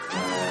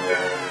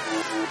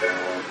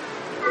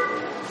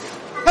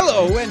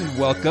Hello and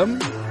welcome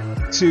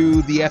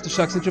to the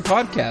Aftershock Central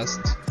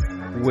podcast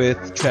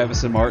with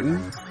Travis and Martin.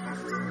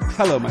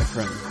 Hello, my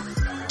friend.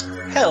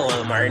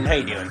 Hello, Martin. How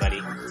you doing,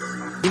 buddy?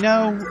 You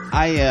know,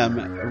 I am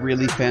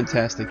really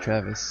fantastic,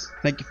 Travis.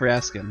 Thank you for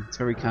asking. It's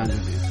very kind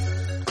of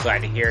you.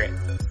 Glad to hear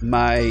it.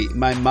 My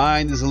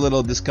mind is a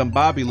little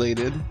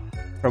discombobulated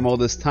from all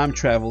this time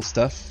travel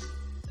stuff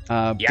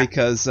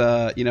because,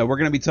 we're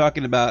going to be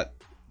talking about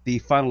the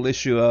final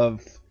issue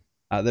of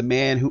The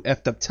Man Who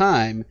Effed Up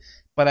Time,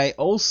 but I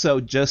also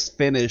just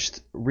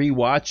finished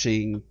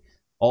rewatching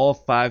all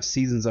 5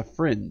 seasons of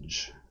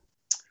Fringe.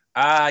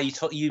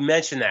 You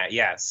mentioned that,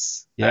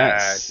 yes.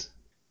 Yes.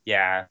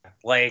 Yeah,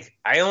 like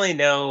I only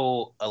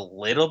know a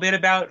little bit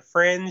about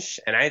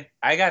Fringe, and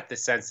I got the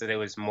sense that it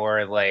was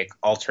more like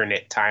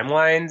alternate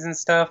timelines and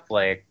stuff,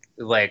 like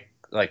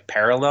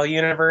parallel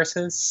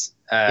universes.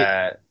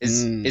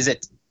 Is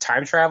it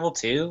time travel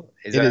too?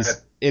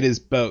 It is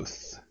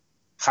both.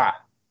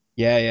 Ha.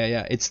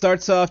 Yeah. It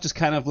starts off just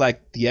kind of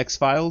like the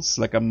X-Files,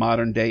 like a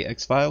modern day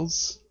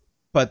X-Files,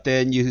 but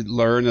then you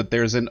learn that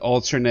there's an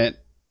alternate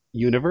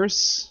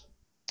universe.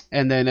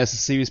 And then as the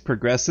series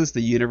progresses,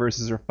 the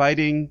universes are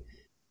fighting,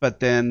 but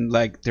then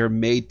like they're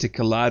made to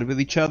collide with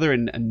each other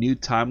and a new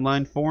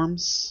timeline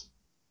forms.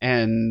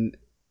 And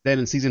then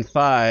in season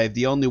 5,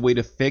 the only way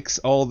to fix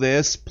all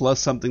this, plus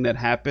something that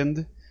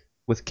happened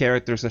with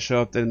characters that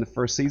show up in the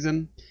first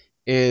season,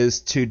 is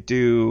to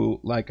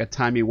do like a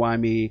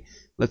timey-wimey,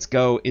 let's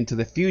go into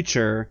the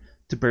future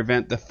to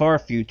prevent the far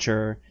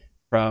future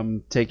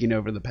from taking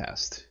over the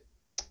past.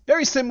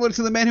 Very similar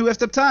to The Man Who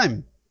Effed Up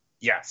Time.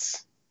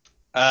 Yes.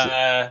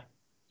 Yeah.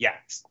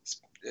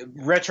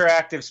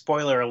 Retroactive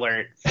spoiler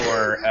alert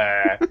for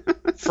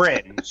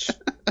Fringe,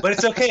 but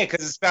it's okay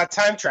because it's about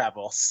time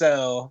travel.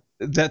 So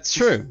that's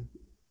true.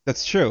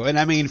 And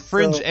I mean,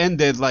 Fringe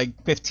ended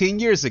like 15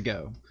 years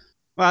ago.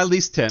 Well, at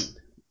least 10.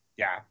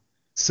 Yeah.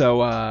 So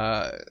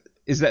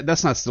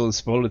that's not still in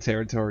spoiler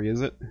territory, is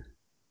it?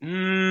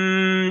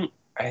 I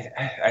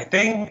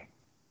think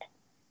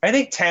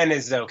 10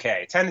 is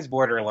okay. 10 is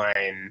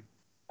borderline.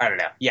 I don't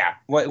know. Yeah.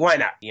 Why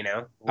not? You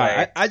know?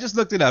 Like, I just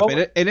looked it up.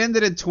 It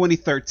ended in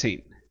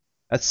 2013.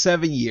 That's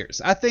 7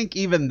 years. I think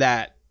even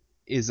that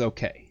is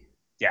okay.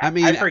 Yeah. I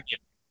mean, I forget.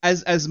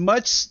 As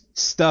much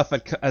stuff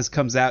as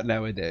comes out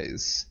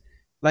nowadays,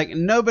 like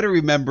nobody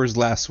remembers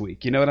last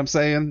week. You know what I'm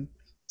saying?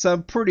 So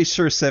I'm pretty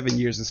sure 7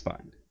 years is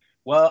fine.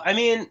 Well, I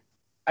mean,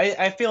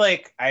 I feel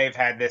like I've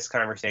had this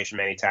conversation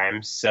many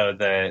times. So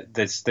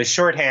the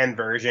shorthand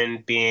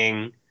version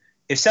being,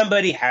 if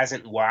somebody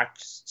hasn't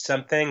watched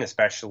something,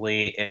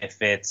 especially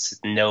if it's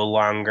no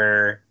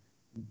longer,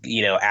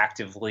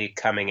 actively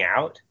coming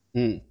out,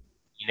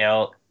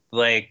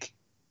 like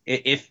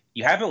if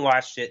you haven't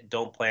watched it,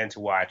 don't plan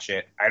to watch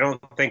it. I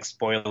don't think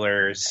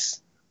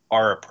spoilers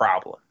are a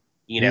problem.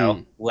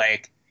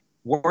 Like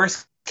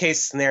worst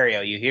case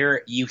scenario, you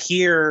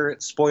hear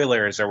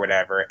spoilers or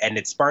whatever, and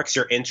it sparks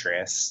your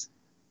interest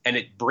and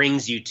it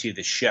brings you to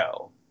the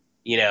show.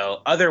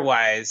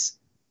 Otherwise,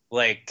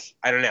 like,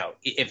 I don't know,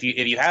 if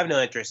you have no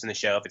interest in the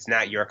show, if it's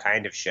not your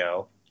kind of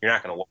show, you're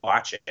not going to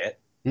watch it.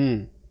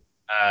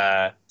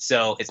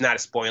 So it's not a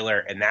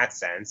spoiler in that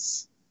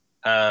sense.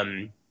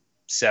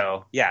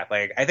 So yeah,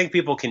 like I think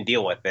people can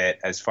deal with it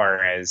as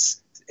far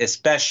as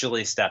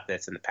especially stuff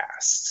that's in the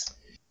past.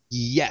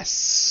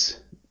 Yes,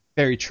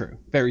 very true.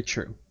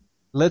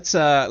 Let's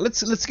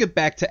get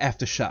back to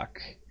Aftershock.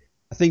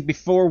 I think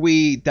before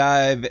we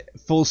dive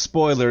full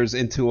spoilers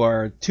into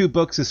our 2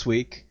 books this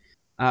week,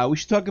 we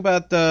should talk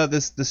about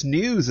this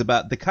news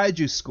about the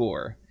Kaiju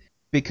score,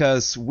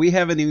 because we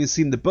haven't even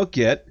seen the book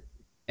yet,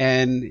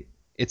 and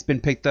it's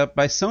been picked up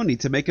by Sony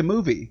to make a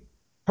movie.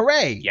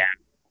 Hooray! Yeah.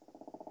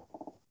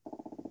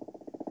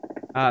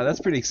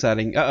 That's pretty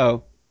exciting.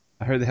 Uh-oh.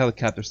 I heard the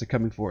helicopters are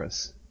coming for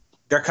us.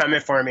 They're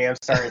coming for me. I'm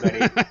sorry,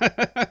 buddy.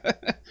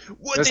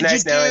 What did you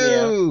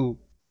do?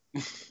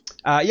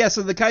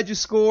 So the Kaiju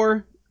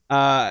score,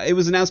 it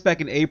was announced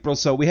back in April,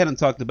 so we hadn't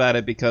talked about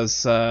it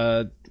because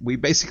we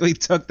basically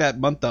took that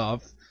month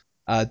off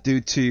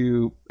due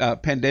to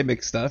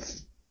pandemic stuff.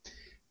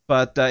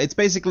 But it's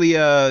basically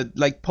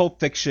like Pulp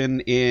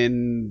Fiction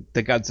in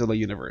the Godzilla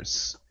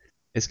universe.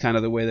 Is kind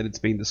of the way that it's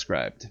being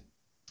described.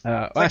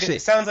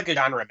 It sounds like a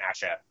genre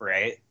mashup,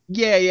 right?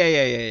 Yeah.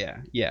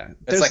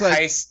 It's like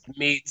heist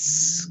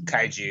meets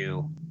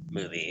kaiju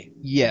movie.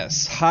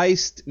 Yes,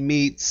 heist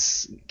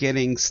meets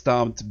getting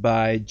stomped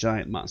by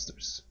giant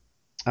monsters.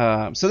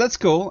 So that's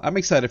cool. I'm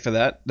excited for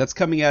that. That's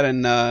coming out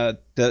in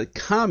the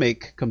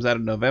comic comes out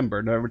in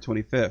November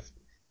 25th.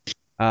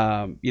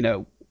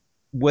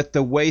 With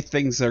the way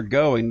things are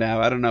going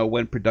now, I don't know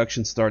when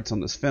production starts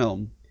on this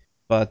film,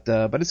 but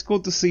it's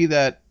cool to see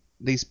that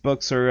these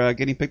books are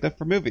getting picked up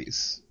for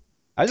movies.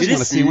 I just want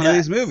to see one of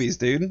these movies,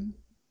 dude.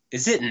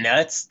 Is it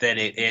nuts that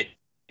it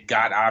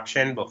got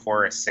optioned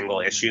before a single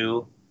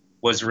issue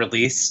was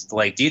released?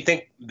 Like, do you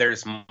think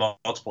there's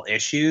multiple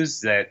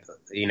issues that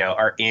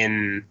are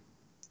in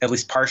at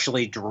least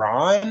partially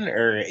drawn,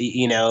 or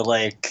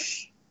like?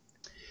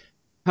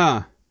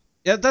 Huh.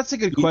 Yeah, that's a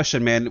good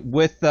question, man.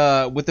 With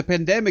the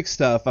pandemic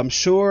stuff, I'm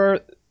sure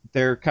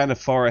they're kind of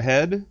far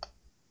ahead,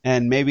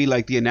 and maybe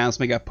like the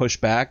announcement got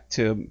pushed back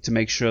to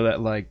make sure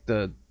that like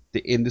the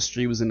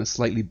industry was in a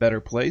slightly better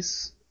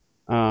place.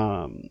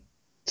 Um,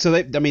 so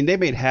I mean, they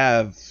may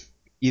have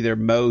either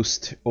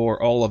most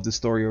or all of the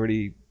story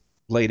already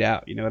laid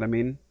out. You know what I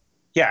mean?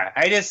 Yeah,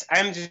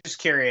 I'm just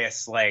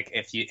curious, like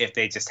if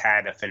they just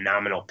had a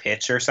phenomenal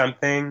pitch or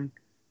something,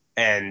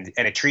 and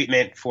a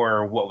treatment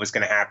for what was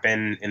going to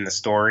happen in the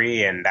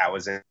story, and that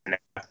was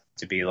enough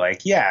to be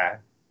like, yeah,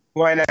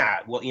 why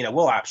not? Well,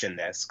 we'll option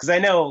this because I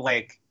know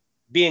like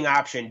being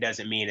optioned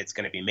doesn't mean it's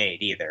going to be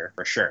made either,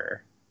 for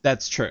sure.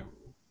 That's true.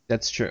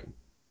 That's true.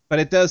 But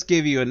it does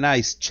give you a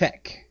nice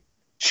check.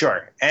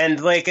 Sure, and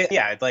like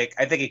yeah, like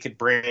I think it could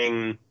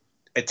bring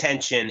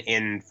attention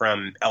in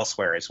from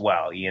elsewhere as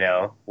well.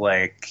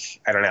 Like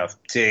I don't know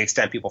to the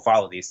extent people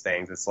follow these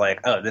things, it's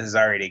like, oh, this is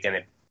already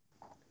going to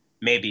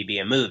maybe be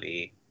a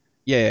movie.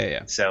 Yeah, yeah,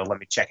 yeah. So let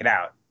me check it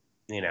out.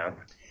 You know.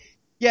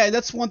 Yeah,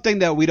 that's one thing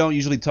that we don't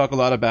usually talk a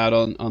lot about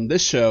on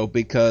this show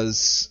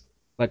because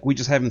like we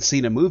just haven't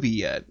seen a movie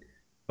yet.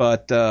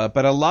 But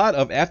a lot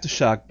of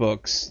Aftershock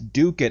books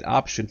do get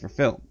optioned for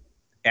film.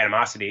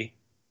 Animosity.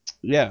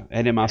 Yeah,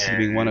 Animosity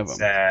being one of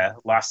them.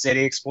 Lost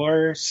City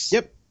Explorers.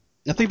 Yep.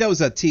 I think that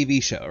was a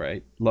TV show,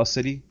 right? Lost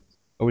City?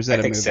 Or was that a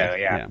movie? I think so,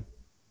 yeah.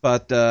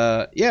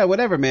 But yeah,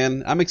 whatever,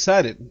 man. I'm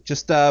excited.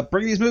 Just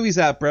bring these movies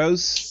out,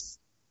 bros.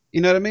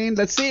 You know what I mean?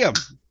 Let's see them.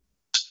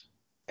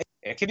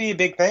 It could be a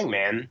big thing,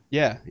 man.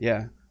 Yeah,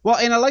 yeah. Well,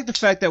 and I like the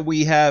fact that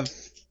we have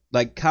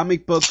like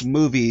comic book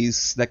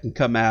movies that can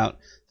come out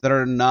that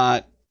are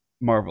not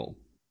Marvel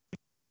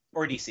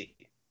or DC.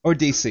 Or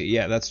DC.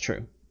 Yeah, that's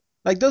true.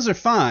 Like those are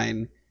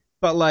fine,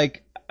 but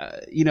like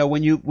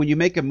when you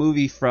make a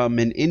movie from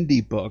an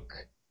indie book,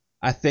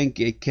 I think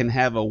it can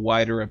have a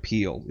wider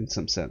appeal in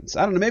some sense.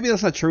 I don't know. Maybe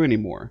that's not true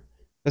anymore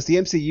because the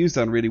MCU's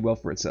done really well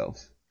for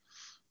itself.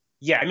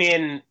 Yeah, I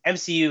mean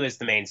MCU is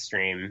the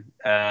mainstream.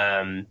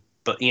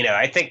 But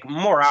I think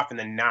more often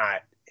than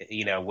not,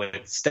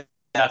 with stuff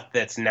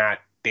that's not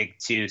big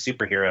two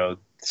superhero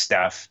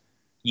stuff,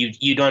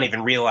 you don't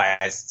even realize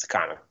it's a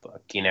comic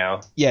book.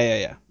 Yeah, yeah,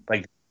 yeah.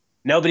 Like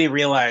nobody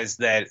realized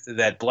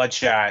that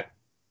Bloodshot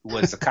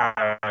was a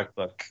comic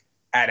book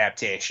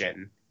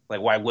adaptation.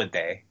 Like why would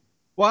they?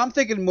 Well, I'm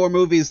thinking more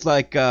movies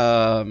like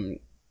Road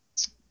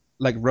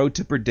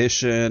to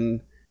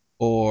Perdition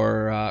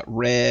or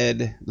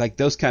Red, like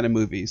those kind of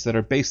movies that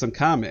are based on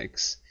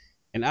comics.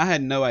 And I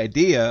had no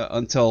idea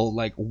until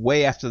like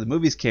way after the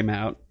movies came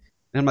out.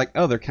 And I'm like,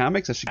 oh, they're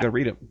comics? I should go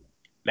read them.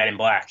 Men in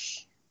Black.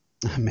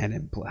 Men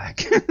in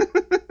Black.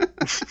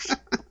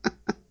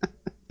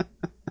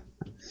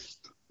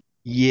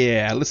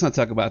 Yeah, let's not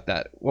talk about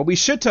that. What we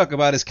should talk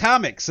about is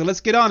comics. So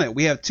let's get on it.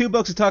 We have 2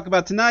 books to talk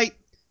about tonight.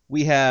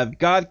 We have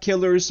God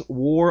Killers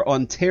War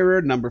on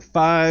Terror, number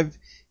 5.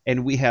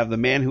 And we have The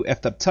Man Who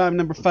Effed Up Time,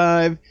 number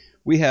 5.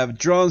 We have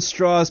Drawn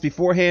Straws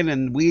beforehand,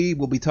 and we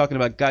will be talking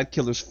about God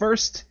Killers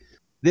first.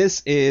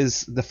 This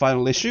is the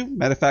final issue.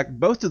 Matter of fact,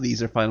 both of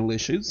these are final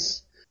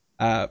issues.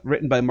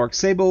 Written by Mark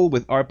Sable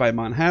with art by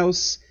Mon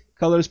House,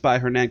 colors by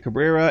Hernan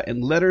Cabrera,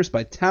 and letters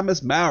by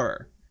Thomas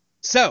Maurer.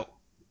 So,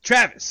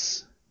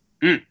 Travis,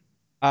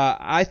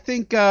 I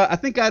think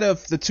out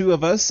of the 2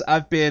 of us,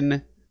 I've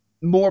been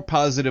more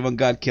positive on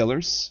God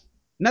Killers.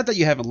 Not that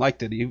you haven't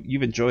liked it;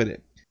 you've enjoyed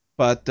it,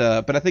 but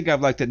I think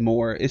I've liked it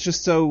more. It's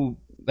just so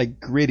like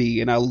gritty,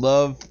 and I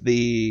love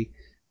the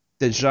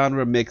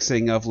genre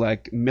mixing of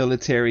like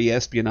military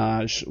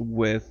espionage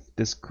with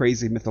this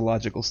crazy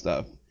mythological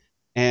stuff,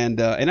 and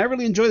I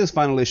really enjoy this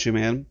final issue,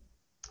 man.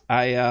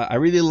 I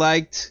really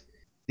liked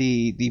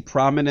the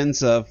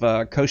prominence of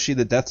Koshi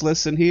the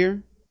Deathless in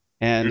here,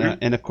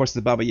 and of course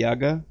the Baba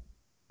Yaga.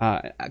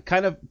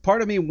 Kind of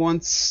part of me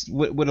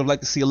would have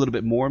liked to see a little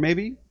bit more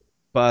maybe,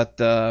 but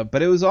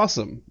it was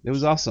awesome. It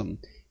was awesome.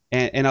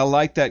 And I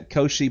like that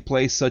Koshi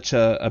plays such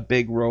a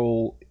big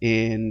role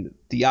in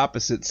the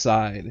opposite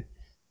side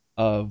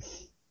of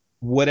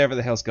whatever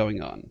the hell's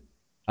going on.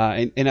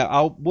 And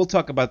we'll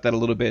talk about that a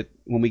little bit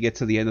when we get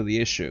to the end of the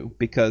issue,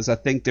 because I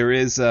think there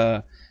is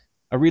a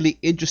really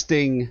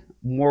interesting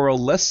moral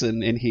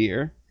lesson in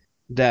here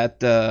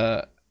that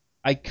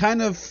I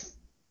kind of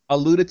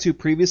alluded to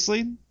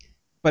previously,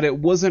 but it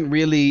wasn't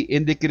really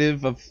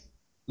indicative of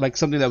like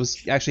something that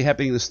was actually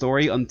happening in the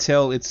story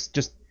until it's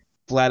just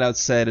flat out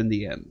said in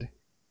the end.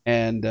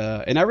 And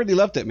I really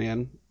loved it,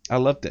 man. I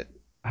loved it.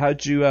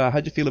 How'd you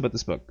feel about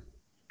this book?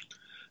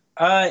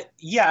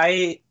 Yeah,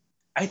 I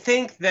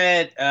think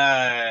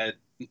that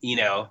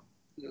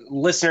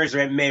listeners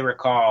may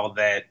recall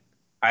that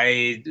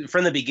I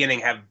from the beginning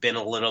have been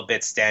a little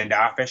bit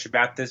standoffish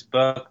about this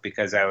book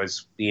because I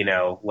was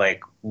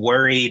like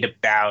worried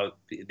about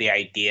the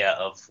idea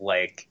of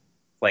like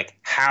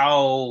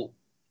how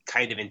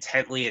kind of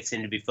intently it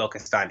seemed to be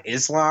focused on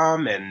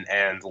Islam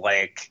and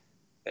like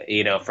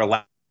for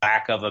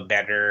lack of a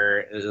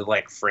better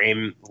like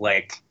frame,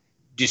 like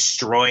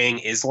destroying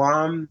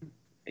Islam,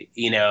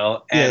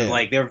 and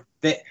like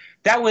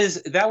that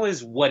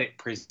was what it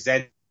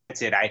presented,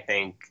 I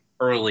think,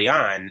 early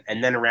on,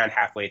 and then around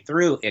halfway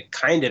through, it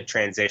kind of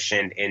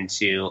transitioned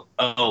into,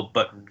 oh,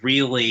 but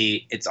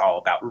really, it's all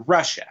about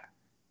Russia.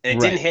 And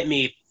it Right. didn't hit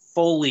me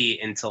fully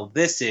until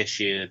this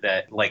issue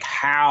that, like,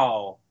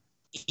 how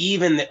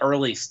even the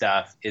early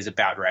stuff is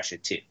about Russia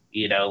too.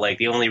 You know, like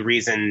the only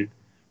reason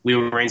we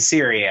were in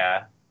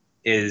Syria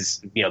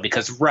is, you know,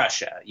 because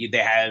Russia. They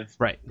have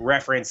Right.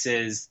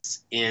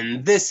 references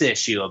in this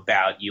issue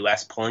about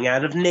U.S. pulling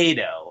out of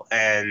NATO,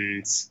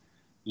 and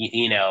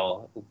you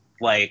know,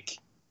 like,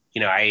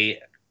 you know, I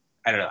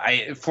don't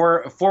know,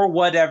 for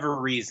whatever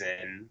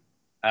reason,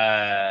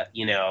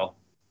 you know,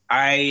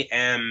 I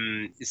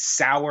am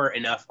sour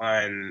enough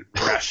on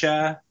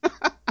Russia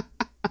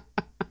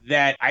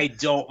that I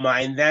don't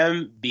mind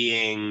them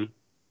being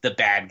the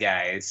bad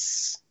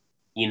guys.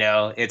 You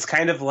know, it's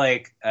kind of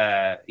like,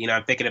 you know,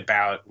 I'm thinking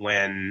about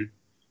when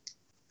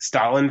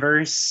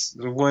Stalinverse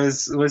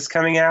was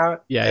coming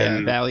out. Yeah,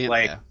 and Valiant.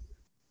 Like,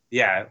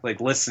 yeah, like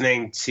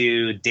listening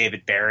to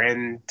David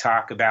Barron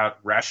talk about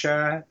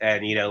Russia,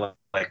 and, you know,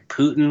 like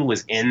Putin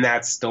was in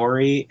that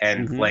story,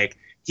 and like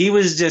he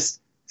was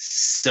just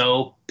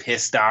so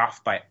pissed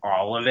off by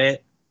all of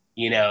it,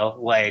 you know,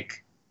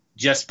 like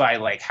just by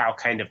like how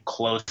kind of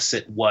close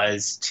it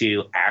was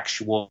to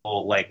actual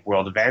like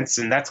world events.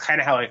 And that's kind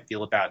of how I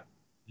feel about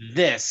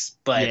this,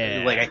 but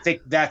like I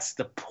think that's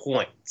the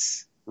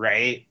point,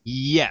 right?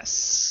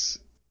 Yes.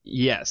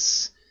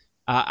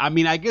 I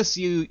mean, I guess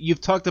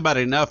you've talked about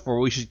it enough where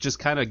we should just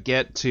kind of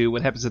get to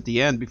what happens at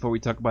the end before we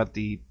talk about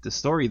the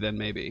story then,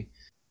 maybe.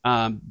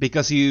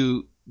 Because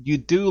you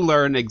do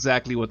learn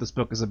exactly what this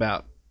book is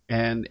about.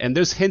 And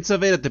there's hints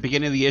of it at the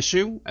beginning of the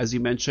issue, as you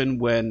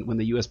mentioned, when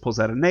the U.S. pulls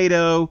out of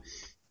NATO,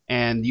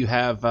 and you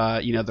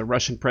have you know, the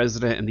Russian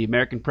president and the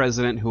American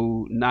president,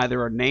 who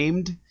neither are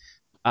named,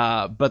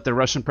 but the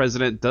Russian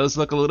president does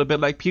look a little bit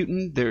like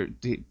Putin.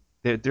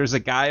 There's a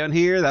guy on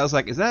here that I was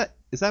like, is that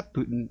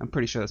Putin? I'm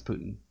pretty sure that's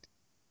Putin.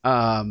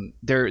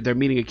 They're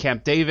meeting at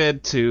Camp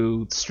David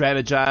to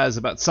strategize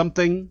about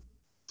something,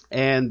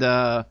 and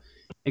kind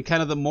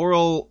of the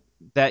moral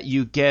that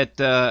you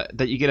get at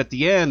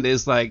the end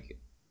is like,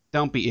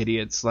 don't be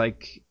idiots.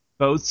 Like,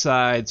 both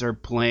sides are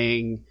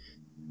playing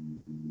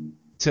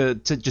to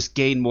just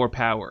gain more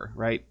power,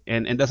 right?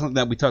 And that's something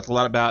that we talked a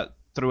lot about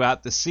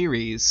throughout the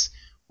series,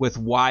 with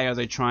why are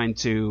they trying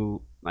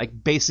to like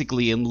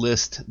basically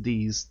enlist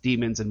these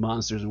demons and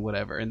monsters and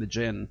whatever in the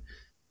Jinn,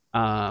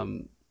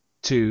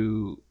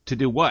 to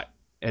do what?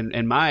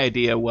 And my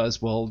idea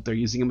was, well, they're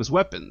using them as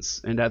weapons,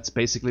 and that's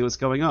basically what's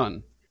going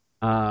on.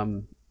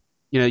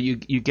 You know, you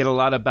get a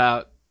lot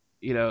about,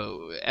 you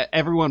know,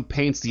 everyone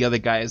paints the other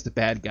guy as the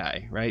bad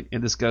guy, right?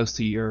 And this goes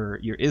to your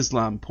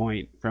Islam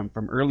point from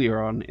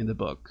earlier on in the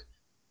book,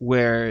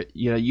 where,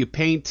 you know, you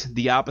paint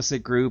the opposite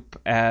group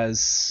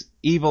as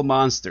evil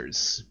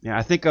monsters. You know,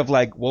 I think of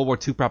like World War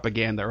II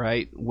propaganda,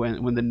 right?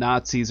 When the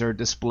Nazis are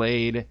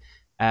displayed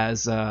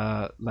as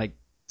like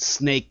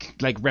snake,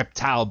 like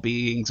reptile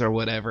beings or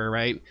whatever,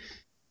 right?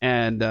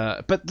 And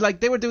but like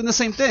they were doing the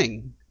same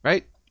thing,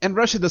 right? And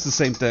Russia does the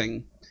same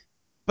thing.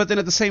 But then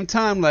at the same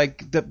time,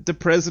 like the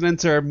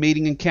presidents are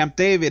meeting in Camp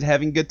David,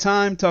 having a good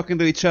time, talking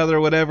to each other or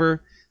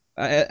whatever,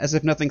 as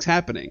if nothing's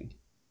happening.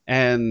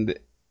 And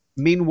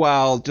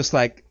meanwhile, just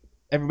like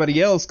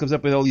everybody else comes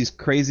up with all these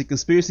crazy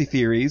conspiracy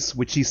theories,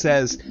 which he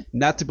says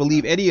not to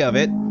believe any of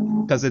it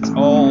because it's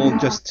all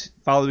just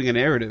following a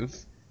narrative.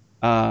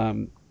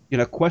 You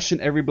know,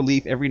 question every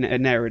belief, every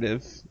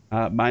narrative.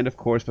 Mine, of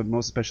course, but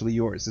most especially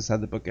yours. This is how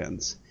the book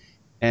ends.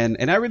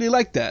 And I really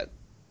like that,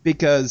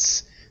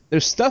 because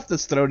there's stuff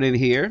that's thrown in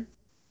here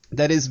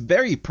that is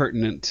very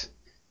pertinent.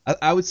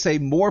 I would say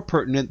more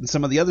pertinent than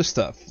some of the other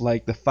stuff,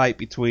 like the fight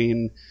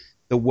between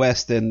the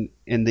West and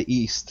the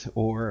East,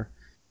 or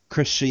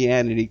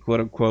Christianity, quote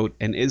unquote,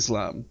 and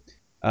Islam.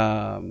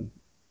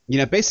 You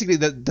know, basically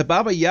the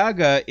Baba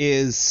Yaga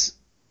is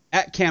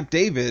at Camp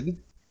David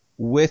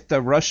with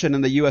the Russian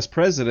and the U.S.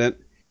 president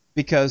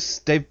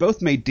because they've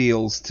both made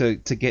deals to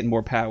get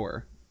more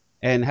power.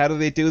 And how do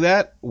they do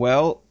that?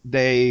 Well,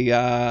 they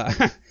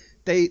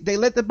they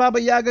let the Baba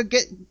Yaga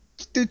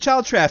do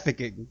child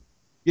trafficking.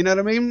 You know what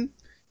I mean?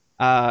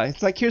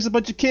 It's like, here's a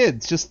bunch of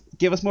kids, just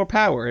give us more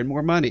power and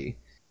more money.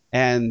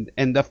 And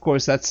of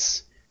course,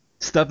 that's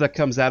stuff that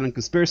comes out in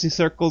conspiracy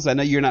circles. I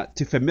know you're not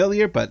too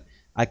familiar, but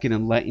I can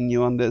enlighten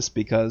you on this,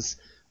 because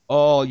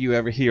all you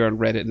ever hear on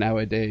Reddit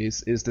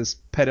nowadays is this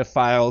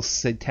pedophile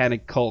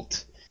satanic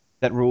cult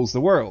that rules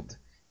the world.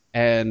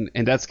 And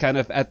that's kind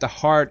of at the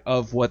heart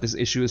of what this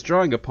issue is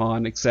drawing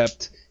upon,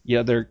 except, you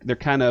know, they're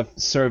kind of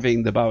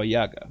serving the Baba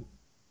Yaga.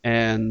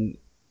 And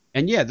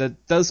yeah,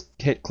 that does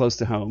hit close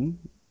to home,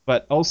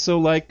 but also,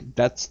 like,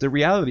 that's the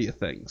reality of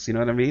things, you know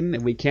what I mean?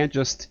 And we can't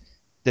just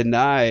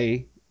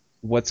deny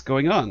what's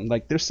going on.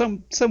 Like, there's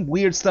some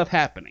weird stuff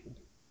happening.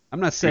 I'm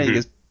not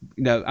saying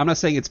I'm not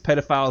saying it's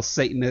pedophile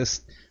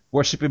Satanists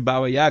worshiping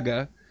Baba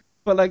Yaga,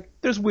 but like,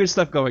 there's weird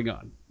stuff going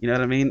on, you know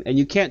what I mean? And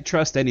you can't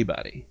trust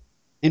anybody.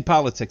 In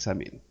politics, I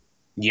mean.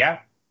 Yeah.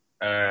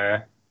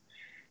 Yeah,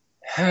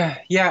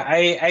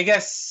 I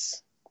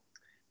guess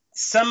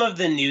some of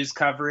the news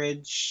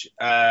coverage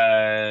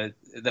that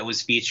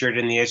was featured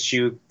in the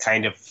issue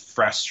kind of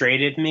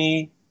frustrated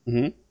me.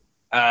 Mm-hmm.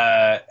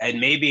 And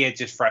maybe it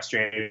just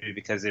frustrated me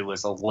because it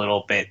was a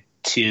little bit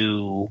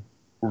too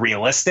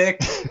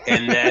realistic,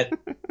 and that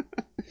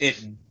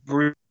it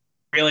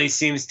really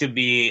seems to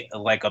be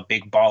like a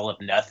big ball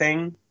of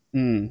nothing.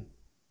 Mm.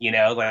 You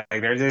know, like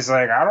they're just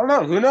like, I don't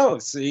know, who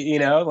knows? You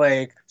know,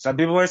 like some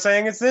people are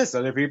saying it's this,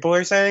 other people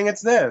are saying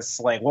it's this.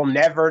 Like, we'll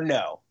never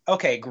know.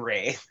 Okay,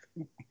 great.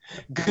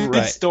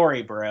 Good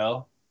story,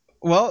 bro.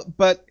 Well,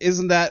 but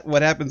isn't that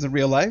what happens in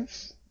real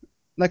life?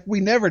 Like, we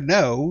never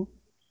know.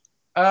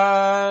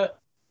 I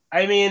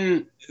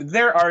mean,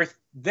 there are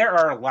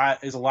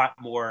a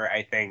lot more,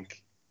 I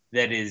think,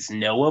 that is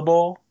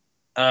knowable,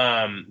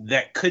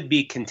 that could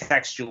be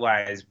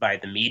contextualized by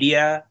the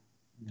media,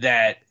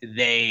 that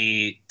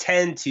they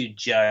tend to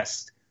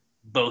just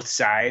both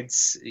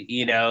sides,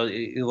 you know,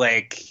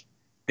 like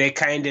they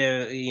kind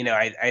of, you know,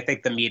 I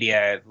think the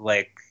media,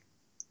 like,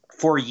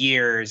 for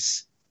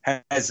years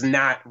has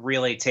not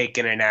really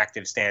taken an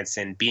active stance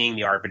in being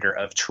the arbiter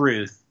of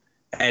truth,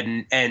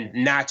 and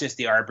not just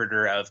the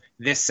arbiter of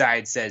this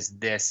side says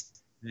this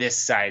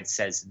side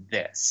says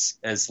this.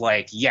 As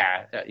like,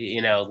 yeah,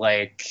 you know,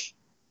 like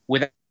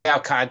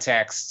without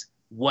context,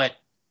 what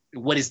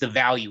is the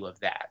value of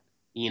that?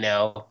 You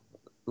know,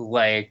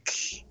 like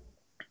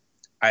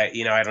I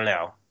don't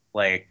know.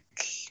 Like,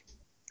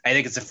 I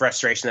think it's a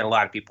frustration that a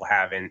lot of people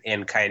have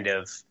in kind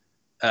of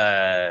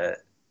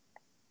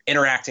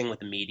interacting with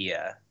the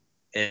media,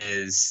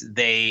 is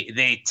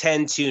they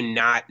tend to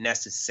not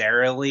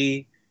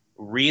necessarily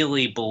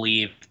really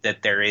believe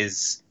that there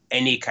is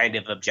any kind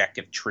of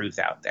objective truth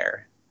out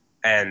there.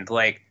 And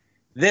like,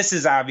 this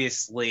is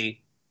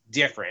obviously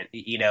different,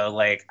 you know,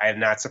 like I'm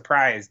not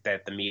surprised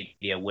that the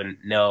media wouldn't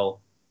know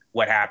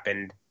what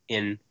happened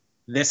in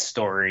this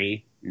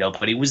story.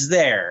 Nobody was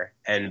there,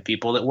 and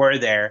people that were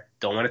there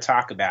don't want to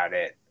talk about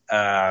it.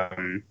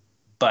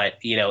 But,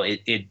 you know,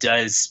 it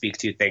does speak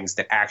to things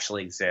that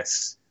actually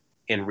exist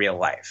in real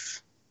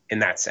life in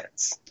that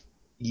sense.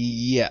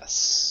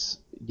 Yes.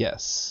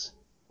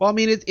 Well, I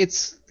mean,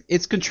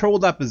 it's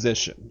controlled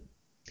opposition.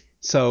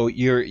 So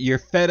you're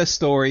fed a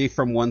story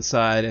from one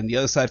side, and the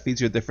other side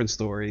feeds you a different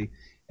story,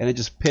 and it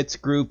just pits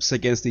groups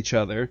against each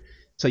other.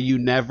 So you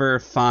never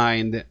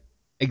find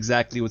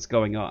exactly what's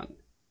going on,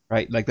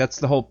 right? Like, that's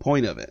the whole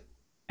point of it.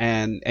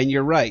 And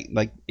you're right.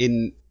 Like,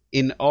 in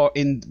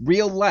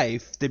real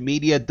life, the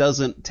media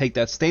doesn't take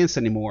that stance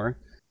anymore.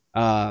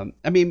 I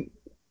mean,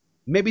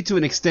 maybe to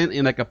an extent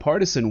in like a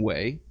partisan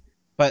way,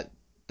 but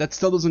that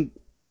still doesn't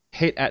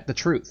hit at the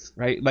truth,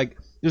 right? Like,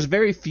 there's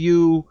very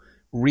few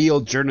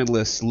real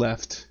journalists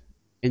left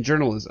in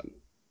journalism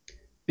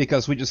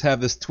because we just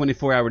have this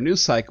 24-hour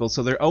news cycle,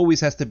 so there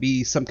always has to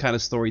be some kind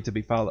of story to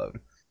be followed.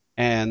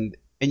 And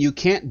you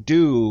can't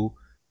do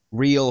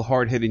real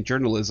hard-hitting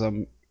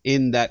journalism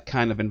in that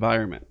kind of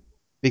environment,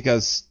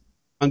 because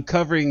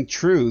uncovering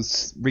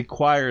truths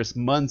requires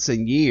months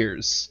and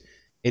years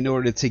in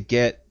order to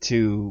get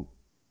to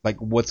like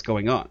what's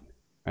going on,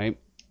 right?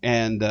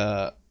 And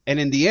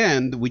in the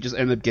end, we just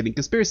end up getting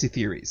conspiracy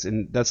theories,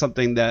 and that's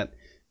something that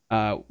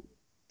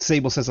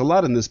Sable says a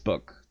lot in this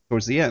book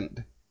towards the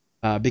end,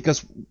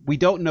 because we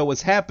don't know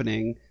what's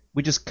happening.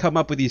 We just come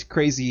up with these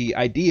crazy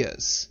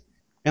ideas,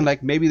 and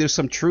like maybe there's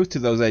some truth to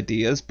those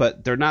ideas,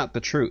 but they're not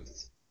the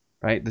truth,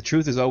 right? The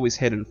truth is always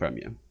hidden from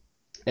you,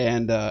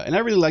 and I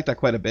really like that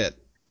quite a bit,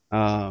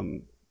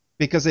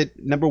 because it,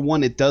 number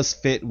one, it does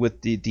fit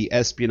with the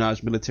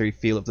espionage military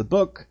feel of the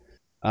book,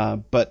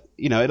 but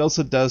you know, it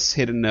also does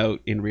hit a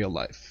note in real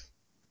life.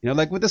 You know,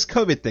 like with this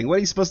COVID thing, what are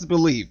you supposed to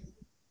believe,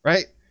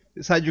 right?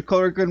 Is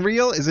hydrochloroquine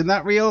real? Is it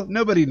not real?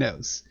 Nobody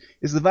knows.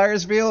 Is the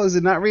virus real? Is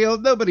it not real?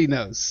 Nobody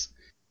knows.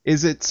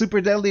 Is it super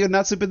deadly or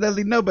not super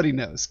deadly? Nobody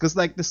knows, because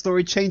like the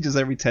story changes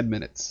every 10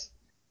 minutes.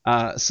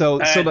 So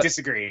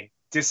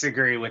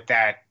disagree with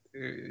that.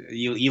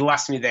 You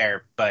lost me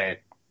there, but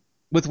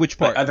with which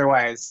part?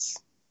 Otherwise,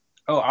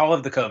 all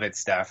of the COVID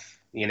stuff.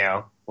 You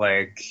know,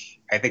 like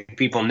I think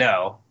people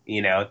know.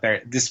 You know,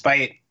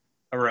 despite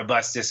a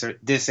robust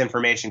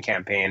disinformation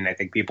campaign, I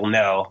think people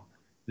know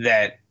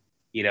that,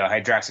 you know,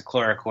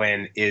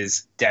 hydroxychloroquine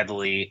is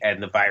deadly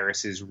and the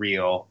virus is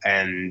real,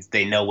 and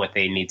they know what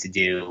they need to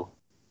do.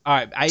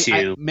 All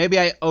right, maybe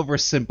I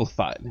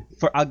oversimplified.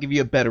 I'll give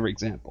you a better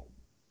example.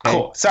 Okay?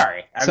 Cool.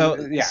 Sorry. So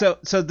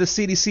the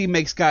CDC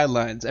makes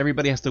guidelines.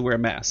 Everybody has to wear a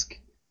mask,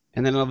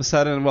 and then all of a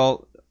sudden,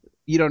 well,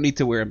 you don't need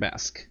to wear a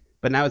mask.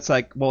 But now it's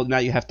like, well, now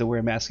you have to wear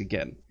a mask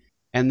again.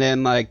 And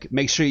then, like,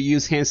 make sure you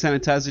use hand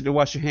sanitizer to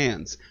wash your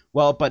hands.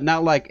 Well, but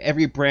not like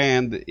every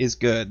brand is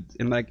good.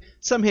 And, like,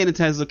 some hand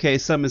sanitizer is okay,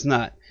 some is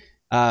not.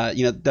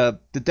 You know, the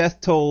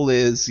death toll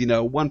is, you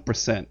know,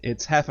 1%.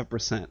 It's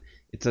 0.5%.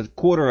 It's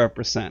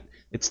 0.25%.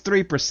 It's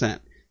 3%.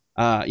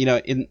 You know,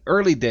 in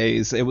early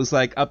days, it was,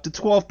 like, up to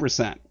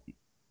 12%.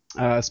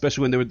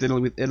 Especially when they were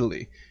dealing with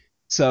Italy.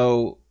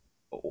 So,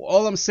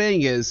 all I'm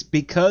saying is,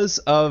 because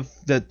of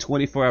the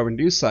 24-hour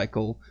news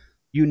cycle,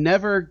 you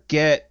never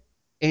get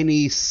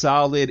any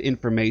solid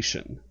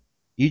information.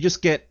 You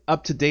just get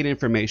up-to-date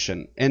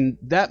information. And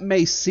that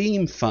may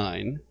seem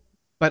fine,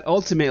 but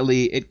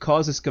ultimately it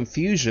causes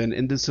confusion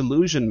and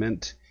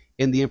disillusionment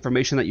in the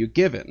information that you're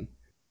given.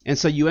 And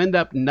so you end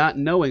up not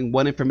knowing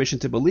what information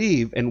to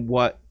believe and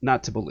what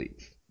not to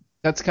believe.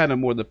 That's kind of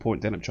more the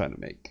point that I'm trying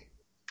to make.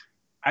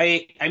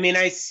 I mean,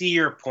 I see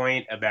your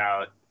point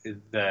about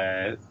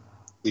the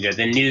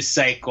news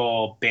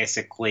cycle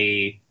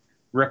basically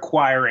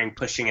requiring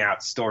pushing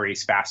out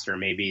stories faster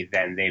maybe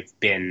than they've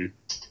been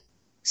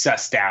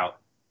sussed out.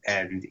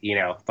 And,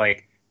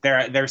 like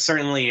there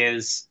certainly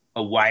is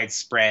a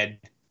widespread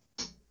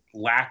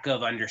lack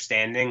of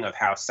understanding of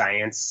how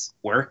science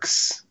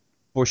works.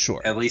 For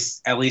sure. At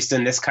least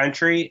in this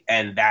country.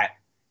 And that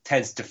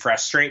tends to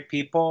frustrate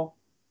people.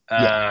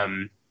 Yeah.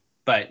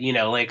 But,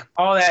 like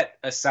all that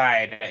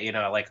aside,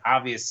 like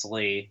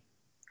obviously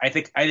I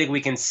think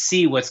we can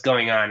see what's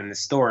going on in the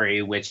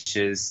story, which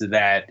is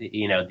that,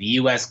 the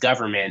U.S.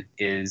 government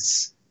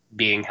is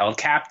being held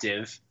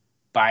captive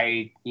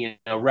by,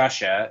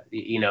 Russia,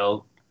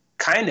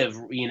 kind of,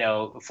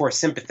 for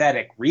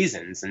sympathetic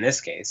reasons in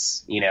this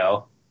case,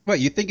 What,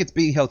 you think it's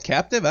being held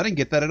captive? I didn't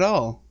get that at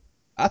all.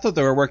 I thought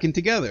they were working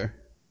together.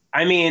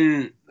 I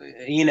mean,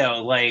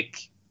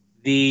 like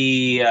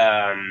the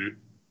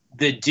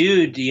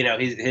dude,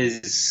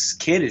 his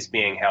kid is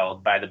being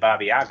held by the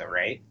Baba Yaga,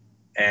 right?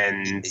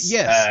 And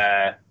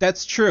yes,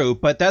 that's true,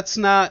 but that's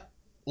not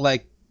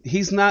like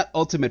he's not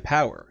ultimate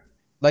power.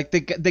 Like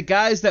the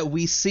guys that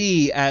we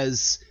see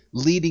as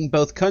leading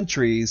both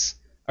countries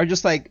are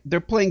just like they're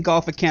playing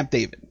golf at Camp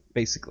David,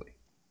 basically.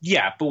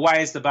 Yeah, but why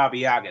is the Baba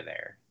Yaga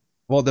there?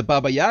 Well, the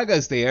Baba Yaga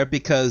is there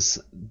because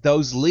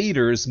those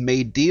leaders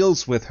made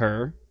deals with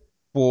her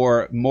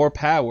for more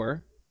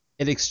power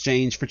in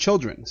exchange for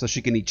children, so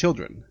she can eat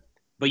children.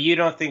 But you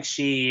don't think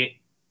she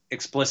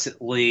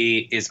explicitly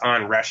is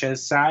on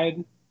Russia's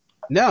side?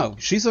 No,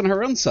 she's on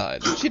her own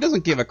side. She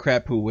doesn't give a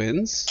crap who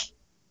wins.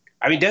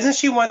 I mean, doesn't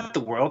she want the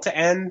world to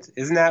end?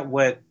 Isn't that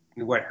what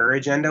her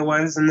agenda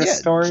was in this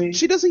story?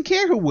 She doesn't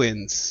care who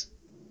wins.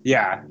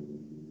 Yeah.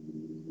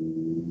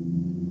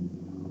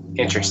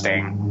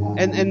 Interesting.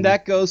 And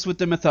that goes with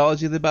the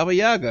mythology of the Baba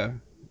Yaga.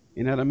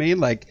 You know what I mean?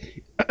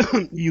 Like,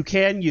 you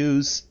can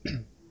use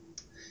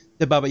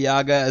the Baba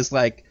Yaga as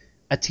like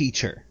a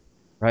teacher,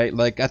 right?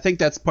 Like, I think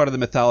that's part of the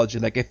mythology.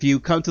 Like, if you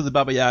come to the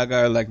Baba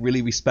Yaga like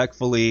really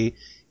respectfully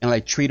and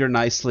like treat her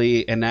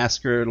nicely and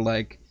ask her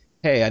like,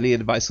 hey, I need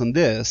advice on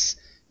this,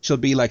 she'll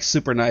be like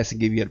super nice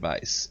and give you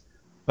advice.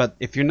 But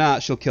if you're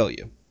not, she'll kill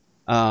you.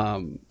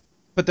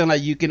 But then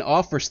like you can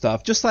offer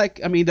stuff, just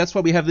like, I mean, that's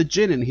why we have the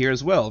jinn in here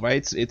as well,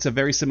 right? It's a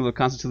very similar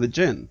concept to the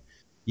jinn.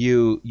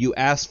 You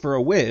ask for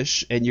a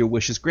wish and your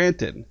wish is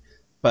granted,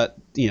 but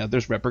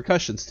there's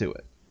repercussions to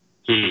it.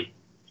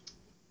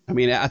 I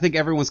mean, I think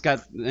everyone's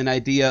got an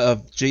idea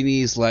of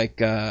genies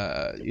like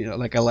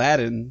like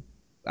Aladdin.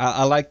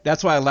 I like,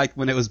 that's why I liked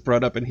when it was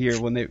brought up in here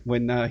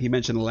when he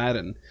mentioned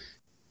Aladdin,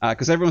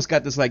 because everyone's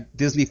got this like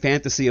Disney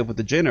fantasy of what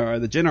the jinn are.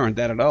 The jinn aren't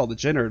that at all. The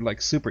jinn are like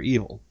super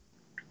evil.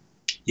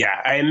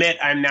 Yeah, I admit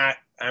I'm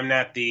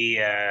not the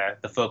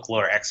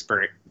folklore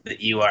expert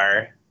that you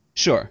are.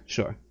 Sure,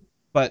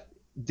 but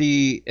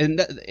and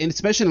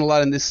it's mentioned a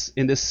lot in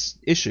this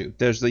issue.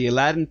 There's the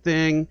Aladdin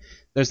thing.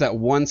 There's that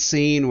one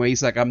scene where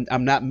he's like,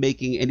 I'm not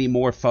making any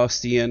more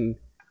Faustian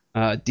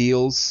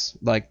deals.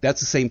 Like,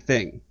 that's the same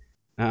thing.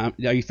 Are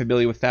you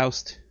familiar with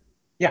Faust?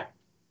 Yeah.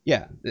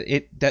 Yeah.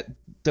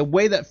 The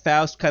way that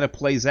Faust kind of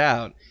plays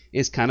out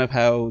is kind of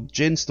how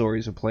jinn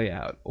stories would play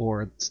out,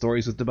 or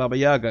stories with the Baba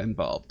Yaga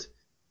involved.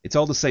 It's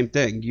all the same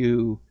thing.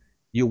 You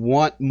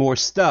want more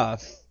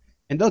stuff,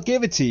 and they'll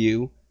give it to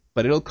you,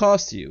 but it'll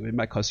cost you. It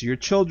might cost you your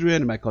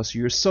children. It might cost you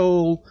your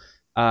soul.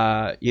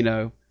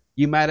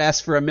 You might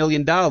ask for $1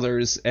 million,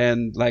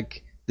 and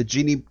like the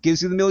genie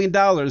gives you the $1 million,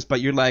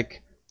 but you're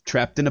like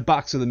trapped in a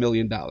box with $1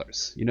 million.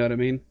 You know what I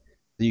mean?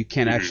 You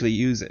can't actually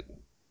use it.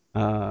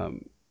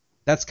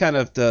 That's kind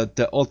of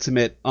the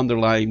ultimate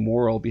underlying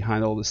moral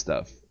behind all this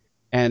stuff.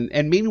 And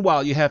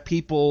meanwhile, you have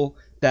people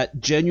that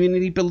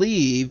genuinely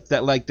believe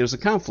that like there's a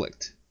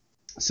conflict.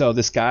 So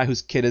this guy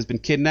whose kid has been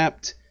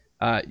kidnapped,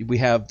 we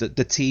have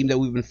the team that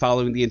we've been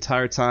following the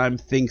entire time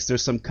thinks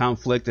there's some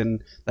conflict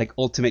and like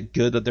ultimate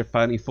good that they're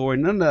fighting for,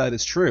 and none of that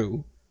is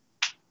true.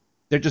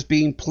 They're just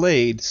being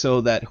played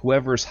so that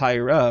whoever's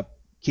higher up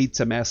keeps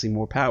amassing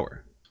more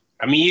power.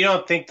 I mean, you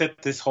don't think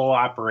that this whole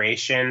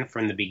operation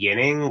from the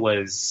beginning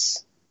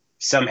was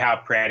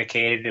somehow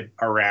predicated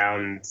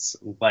around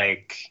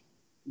like,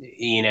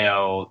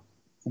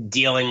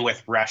 dealing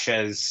with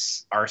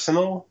Russia's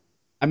arsenal?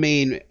 I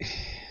mean,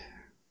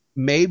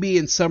 maybe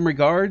in some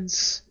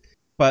regards,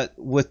 but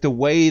with the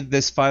way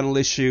this final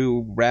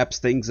issue wraps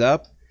things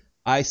up,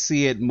 I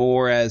see it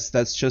more as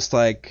that's just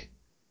like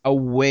a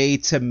way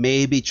to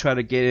maybe try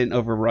to get in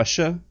over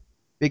Russia.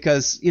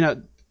 Because,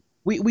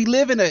 we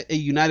live in a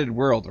united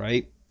world,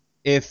 right?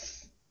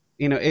 If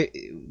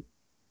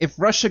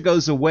Russia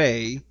goes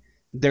away,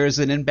 there's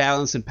an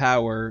imbalance in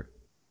power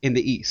in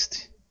the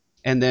East.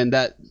 And then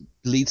that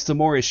leads to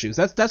more issues.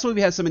 That's why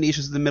we have so many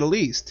issues in the Middle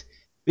East.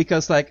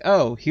 because like,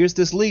 oh, here's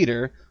this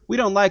leader, we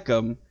don't like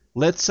him.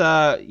 Let's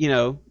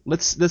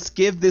let's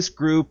give this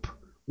group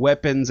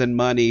weapons and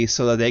money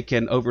so that they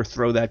can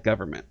overthrow that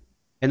government.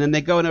 And then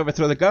they go and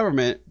overthrow the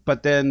government,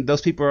 but then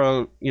those people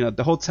are,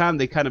 the whole time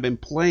they kind of been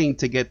playing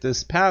to get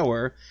this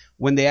power.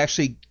 When they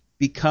actually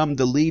become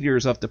the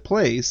leaders of the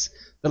place,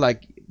 they're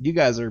like, you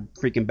guys are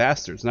freaking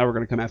bastards. Now we're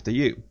going to come after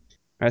you.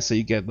 Right? So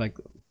you get like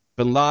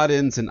Bin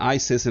Laden's and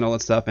ISIS and all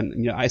that stuff.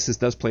 And ISIS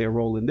does play a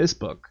role in this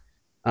book.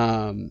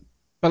 But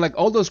like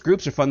all those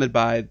groups are funded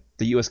by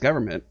the U.S.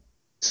 government.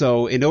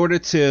 So in order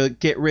to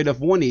get rid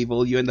of one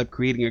evil, you end up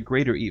creating a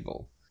greater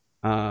evil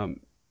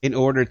in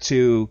order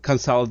to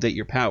consolidate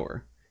your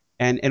power.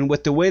 And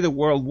with the way the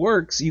world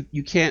works,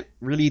 you can't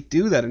really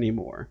do that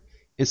anymore.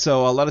 And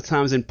so a lot of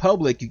times in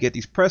public, you get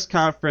these press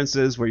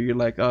conferences where you're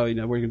like, oh,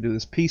 we're going to do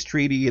this peace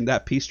treaty and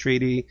that peace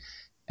treaty,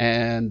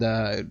 and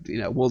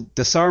we'll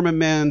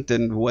disarmament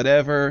and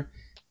whatever.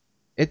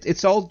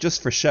 It's all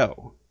just for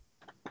show.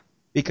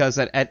 Because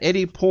at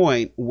any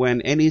point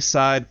when any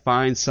side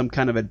finds some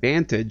kind of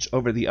advantage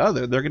over the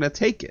other, they're going to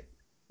take it.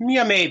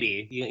 Yeah,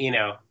 maybe.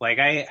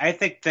 I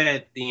think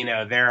that,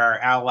 there are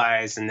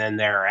allies and then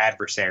there are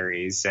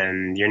adversaries,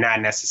 and you're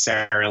not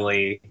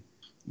necessarily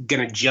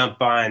going to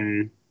jump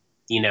on,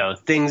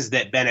 things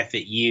that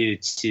benefit you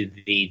to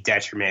the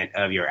detriment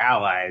of your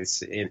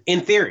allies.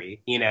 In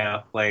theory,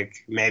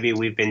 maybe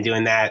we've been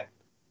doing that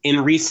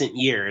in recent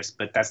years,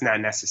 but that's not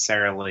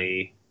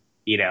necessarily,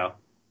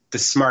 the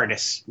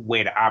smartest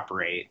way to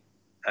operate.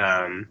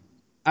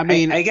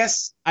 I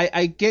guess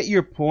I get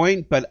your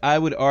point, but I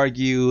would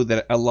argue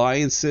that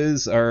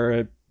alliances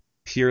are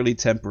purely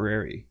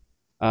temporary,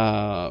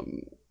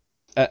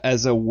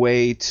 as a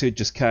way to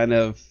just kind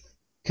of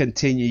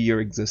continue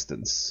your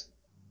existence,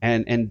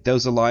 and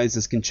those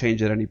alliances can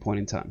change at any point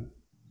in time.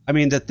 I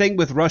mean, the thing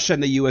with Russia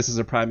and the U.S. is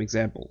a prime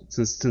example,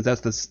 since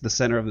that's the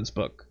center of this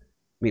book.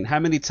 I mean, how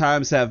many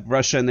times have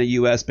Russia and the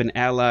U.S. been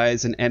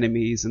allies and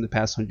enemies in the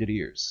past 100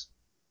 years?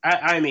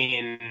 I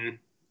mean,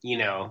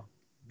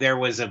 there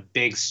was a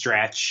big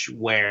stretch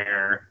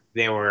where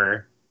they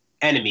were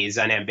enemies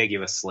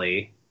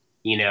unambiguously,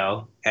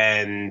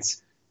 and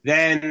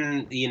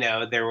then,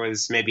 there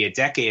was maybe a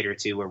decade or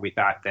two where we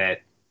thought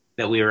that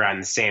we were on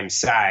the same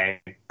side.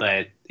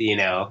 But,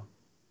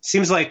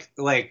 seems like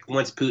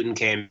once Putin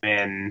came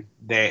in,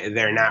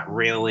 they're not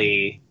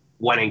really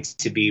wanting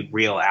to be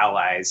real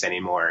allies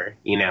anymore,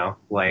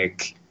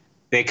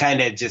 they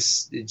kind of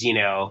just,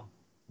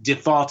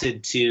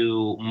 defaulted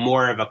to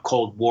more of a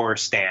Cold War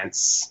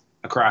stance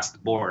across the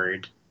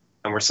board,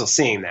 and we're still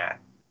seeing that.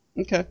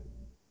 Okay.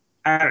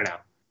 I don't know.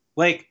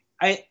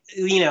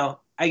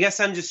 I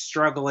guess I'm just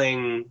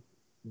struggling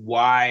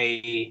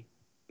why,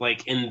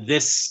 in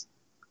this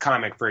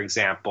comic, for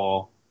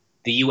example,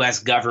 the U.S.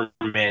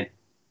 government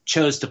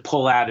chose to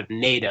pull out of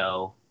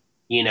NATO,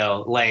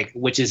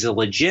 which is a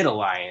legit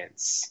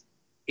alliance,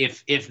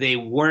 if they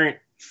weren't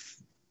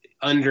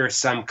under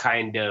some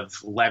kind of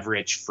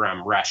leverage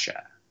from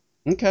Russia.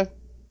 Okay.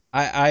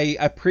 I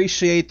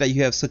appreciate that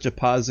you have such a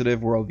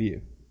positive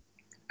worldview.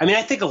 I mean,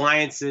 I think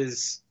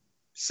alliances,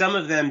 some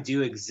of them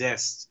do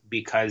exist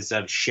because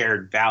of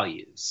shared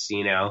values,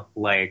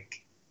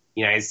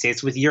 United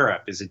States with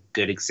Europe is a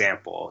good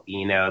example,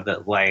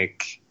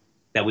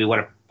 that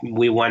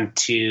we want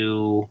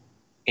to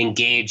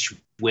engage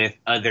with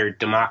other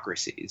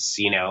democracies,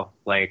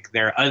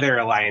 there are other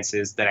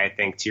alliances that I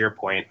think, to your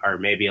point, are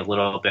maybe a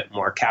little bit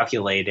more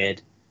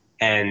calculated,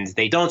 and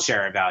they don't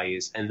share our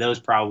values, and those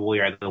probably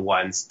are the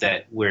ones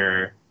that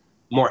we're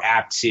more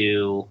apt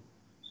to,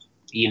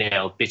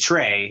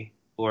 betray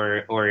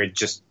or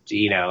just,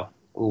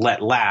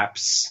 let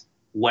lapse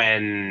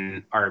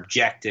when our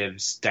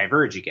objectives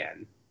diverge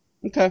again.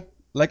 Okay.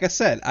 Like I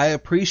said, I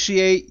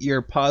appreciate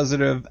your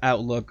positive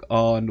outlook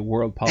on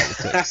world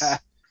politics.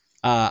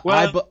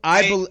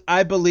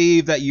 I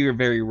believe that you're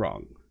very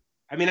wrong.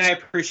 I mean, I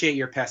appreciate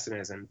your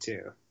pessimism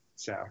too.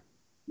 So.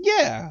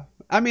 Yeah.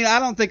 I mean, I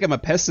don't think I'm a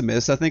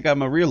pessimist. I think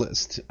I'm a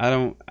realist. I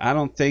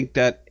don't think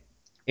that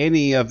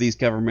any of these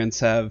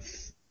governments have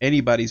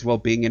anybody's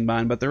well-being in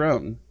mind but their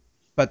own.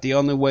 But the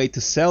only way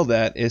to sell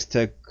that is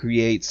to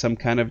create some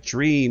kind of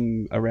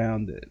dream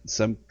around it,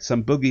 some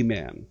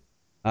boogeyman.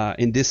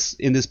 In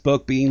this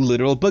book, being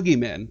literal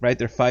boogeymen, right?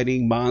 They're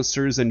fighting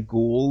monsters and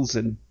ghouls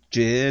and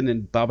jinn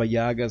and baba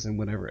yagas and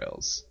whatever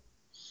else.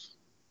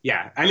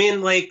 Yeah, I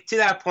mean, to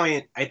that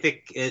point, I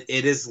think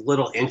it is a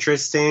little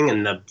interesting,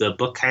 and the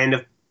book kind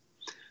of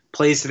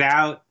plays it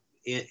out,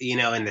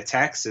 in the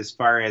text, as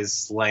far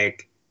as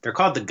they're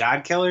called the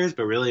God Killers,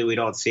 but really we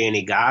don't see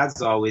any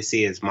gods. All we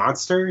see is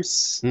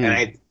monsters.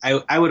 And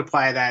I would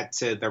apply that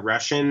to the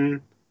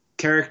Russian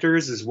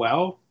characters as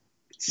well.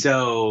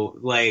 So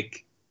I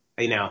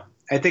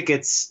think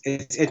it's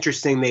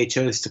interesting they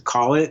chose to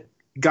call it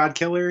God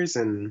Killers.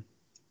 And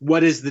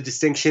what is the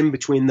distinction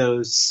between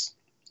those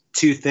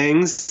two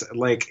things?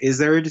 Is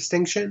there a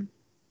distinction?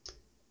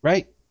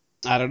 Right.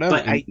 I don't know.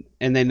 But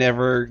and they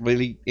never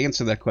really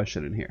answer that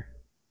question in here.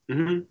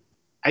 Mm-hmm.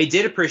 I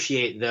did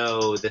appreciate,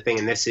 though, the thing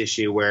in this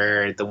issue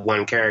where the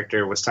one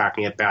character was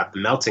talking about the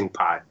melting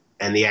pot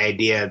and the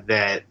idea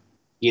that,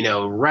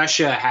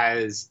 Russia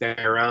has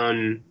their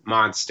own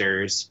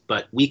monsters,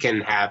 but we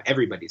can have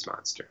everybody's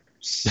monsters.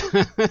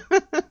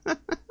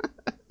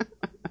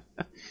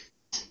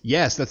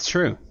 Yes, that's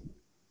true.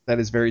 That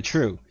is very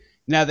true.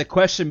 Now the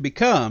question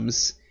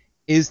becomes,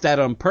 is that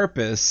on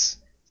purpose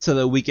so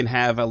that we can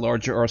have a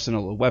larger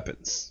arsenal of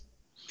weapons?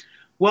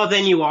 Well,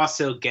 then you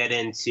also get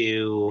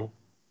into,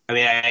 I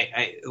mean,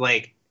 I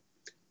like,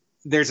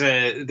 there's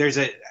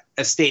a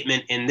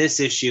statement in this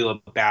issue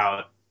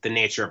about the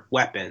nature of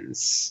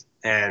weapons,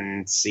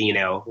 and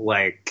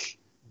like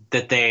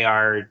that they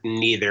are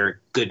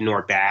neither good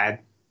nor bad,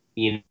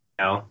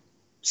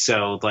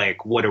 so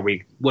like what do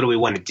we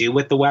want to do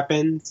with the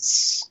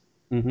weapons?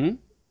 Mm-hmm.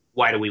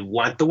 Why do we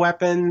want the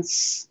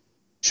weapons?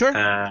 Sure.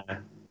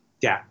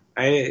 Yeah,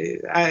 I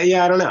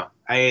don't know.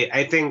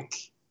 I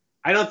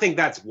don't think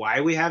that's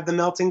why we have the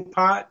melting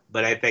pot,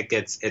 but I think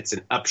it's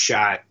an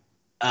upshot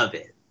of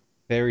it.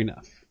 Fair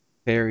enough.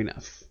 Fair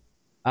enough.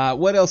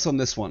 What else on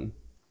this one?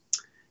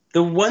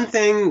 The one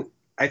thing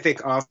I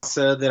think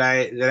also that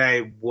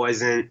I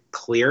wasn't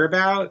clear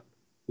about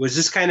was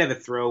just kind of a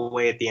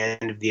throwaway at the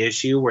end of the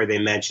issue where they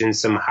mentioned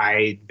some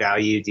high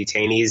value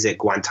detainees at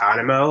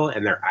Guantanamo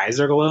and their eyes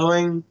are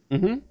glowing.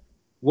 Mm-hmm.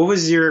 What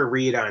was your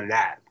read on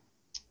that?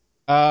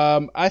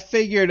 I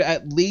figured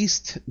at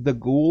least the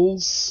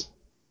ghouls,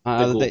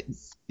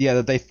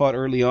 that they fought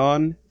early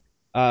on,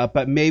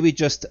 but maybe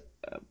just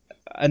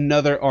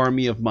another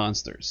army of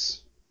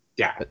monsters.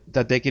 Yeah,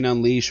 that they can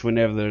unleash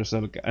whenever there's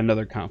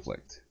another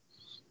conflict.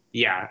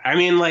 Yeah, I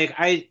mean, like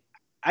I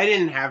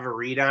didn't have a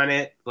read on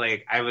it.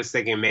 Like I was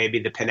thinking maybe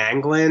the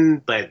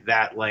Penanglin, but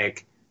that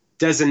like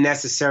doesn't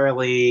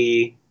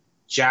necessarily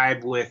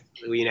jibe with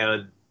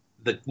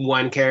the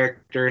one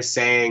character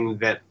saying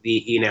that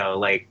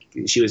like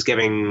she was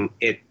giving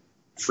it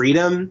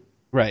freedom.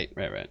 Right.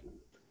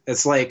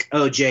 It's like,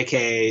 oh,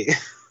 JK,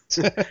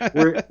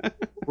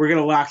 we're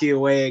gonna lock you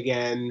away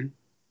again.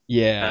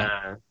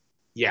 Yeah.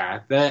 Yeah.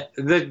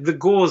 The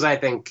ghouls. I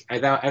think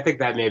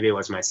that maybe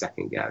was my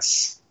second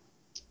guess.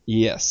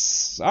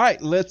 Yes. All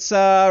right. Let's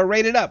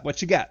rate it up.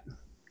 What you got?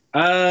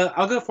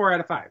 I'll go 4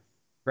 out of 5.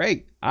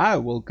 Great. I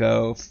will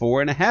go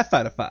 4.5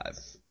 out of 5.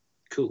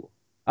 Cool.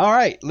 All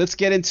right. Let's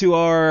get into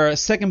our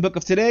second book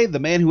of today, The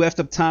Man Who Effed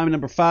Up Time,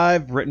 number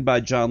 5, written by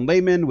John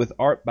Layman with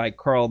art by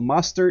Carl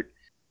Mostert.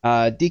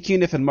 D.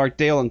 Cuniff and Mark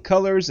Dale on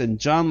colors, and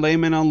John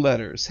Layman on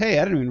letters. Hey,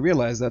 I didn't even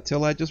realize that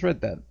till I just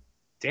read that.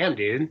 Damn,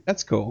 dude.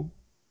 That's cool.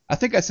 I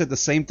think I said the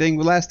same thing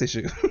with last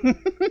issue.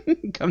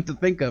 Come to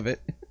think of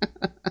it.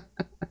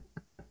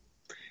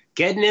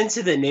 Getting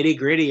into the nitty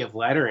gritty of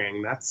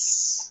lettering,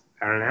 that's,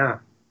 I don't know.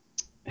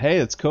 Hey,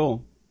 that's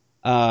cool.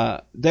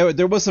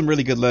 There was some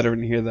really good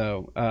lettering here,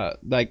 though. I'm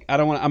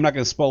not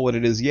going to spoil what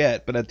it is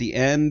yet, but at the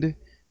end,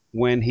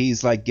 when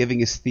he's like giving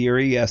his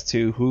theory as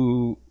to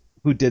who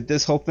did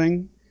this whole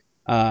thing,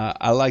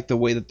 I like the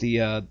way that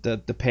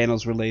the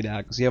panels were laid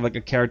out, because you have like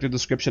a character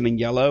description in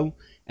yellow,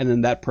 and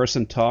then that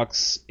person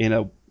talks in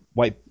a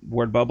white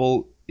word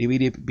bubble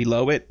immediately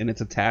below it, and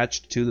it's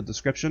attached to the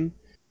description.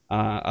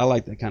 I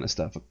like that kind of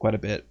stuff quite a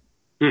bit.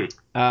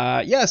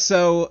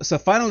 So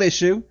final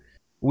issue,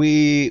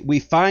 we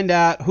find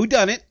out who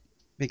done it,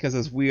 because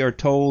as we are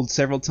told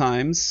several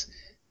times,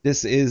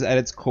 this is at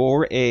its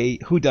core a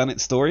whodunit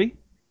story,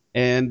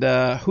 and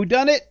who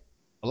done it?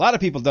 A lot of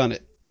people done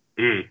it.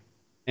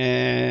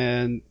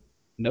 And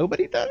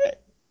nobody done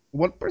it.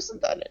 One person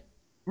done it.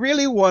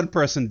 Really, one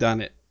person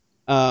done it.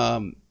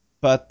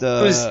 But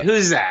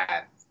who's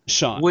that?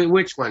 Sean.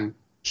 Which one?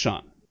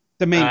 Sean,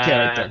 the main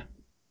character.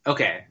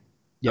 Okay.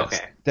 Yes,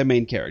 okay. The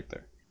main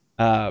character.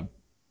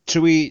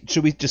 Should we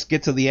just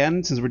get to the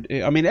end, since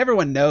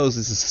everyone knows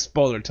this is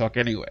spoiler talk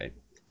anyway.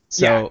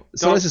 So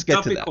let's just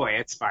get to that. Don't be coy.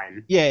 It's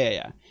fine.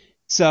 Yeah.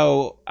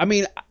 So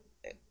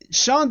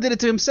Sean did it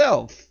to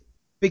himself,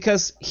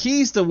 because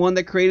he's the one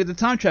that created the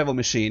time travel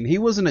machine. He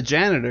wasn't a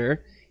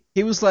janitor.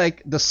 He was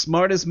like the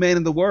smartest man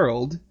in the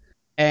world,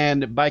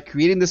 and by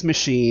creating this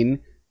machine,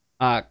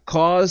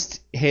 caused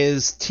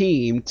his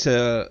team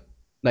to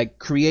like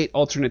create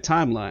alternate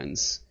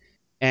timelines.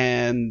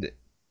 And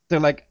they're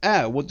like,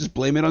 we'll just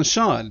blame it on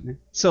Sean.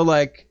 So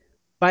like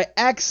by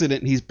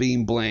accident he's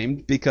being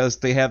blamed, because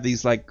they have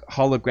these like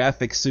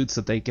holographic suits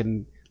that they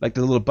can, like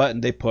the little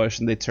button they push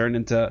and they turn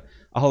into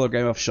a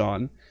hologram of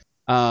Sean.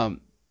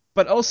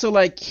 But also,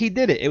 like, he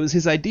did it. It was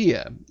his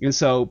idea. And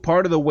so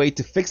part of the way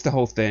to fix the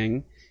whole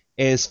thing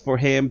is for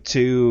him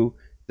to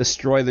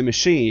destroy the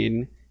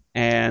machine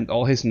and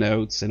all his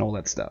notes and all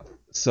that stuff,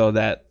 so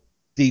that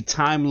the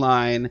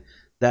timeline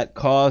that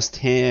caused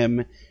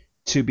him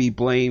to be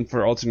blamed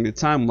for altering the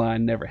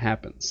timeline never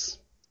happens.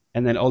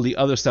 And then all the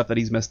other stuff that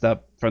he's messed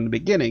up from the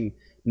beginning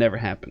never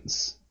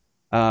happens.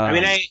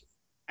 I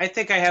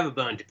think I have a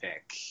bone to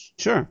pick.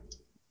 Sure.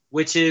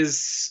 Which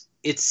is,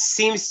 it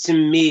seems to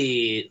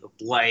me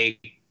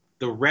like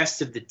the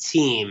rest of the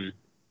team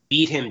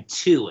beat him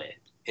to it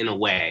in a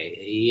way.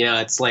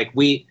 It's like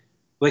we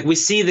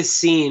see the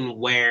scene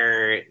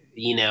where,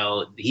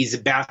 he's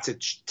about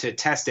to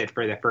test it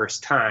for the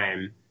first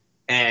time,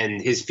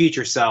 and his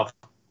future self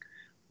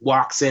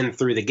walks in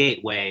through the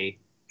gateway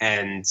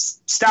and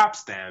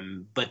stops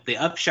them. But the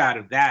upshot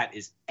of that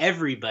is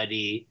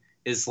everybody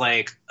is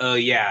like, oh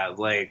yeah,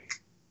 like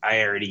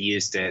I already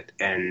used it,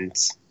 and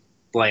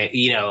like,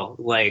 you know,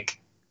 like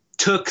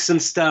took some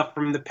stuff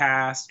from the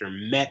past or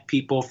met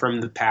people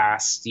from the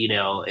past, you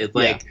know, it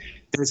like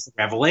there's a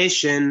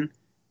revelation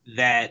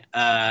that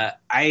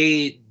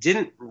I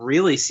didn't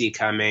really see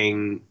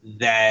coming,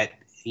 that,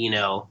 you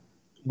know,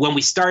 when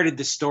we started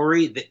the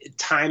story, the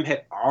time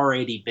had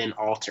already been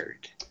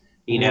altered,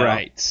 you know,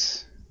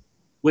 right?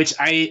 Which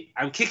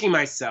I'm kicking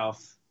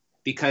myself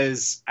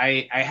because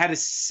I had a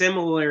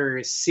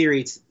similar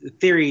theory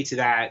to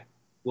that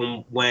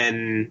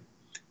when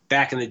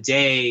back in the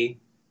day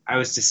I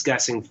was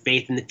discussing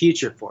Faith in the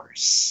Future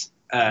Force,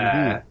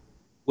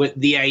 with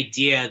the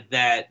idea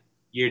that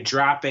you're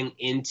dropping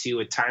into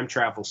a time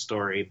travel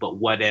story, but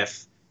what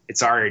if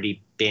it's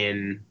already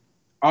been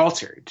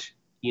altered,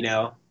 you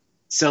know?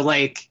 So,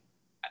 like,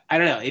 I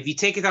don't know. If you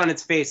take it on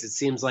its face, it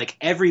seems like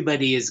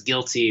everybody is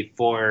guilty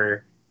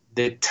for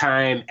the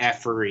time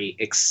effery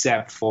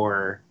except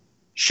for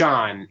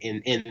Sean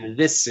in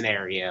this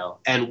scenario.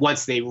 And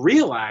once they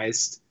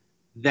realized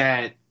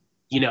that,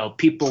 you know,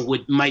 people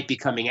might be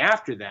coming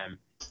after them,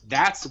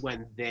 that's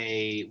when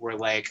they were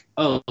like,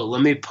 oh,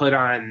 let me put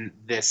on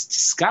this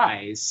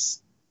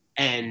disguise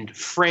and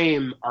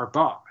frame our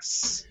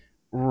boss.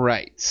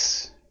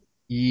 Right.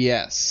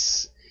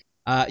 Yes.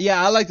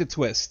 Yeah, I like the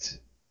twist.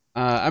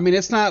 I mean,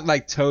 it's not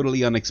like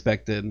totally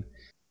unexpected.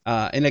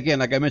 And again,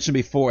 like I mentioned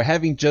before,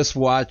 having just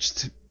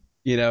watched,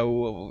 you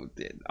know,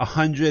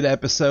 100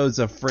 episodes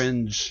of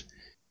Fringe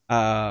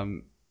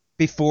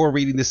before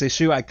reading this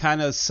issue, I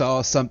kind of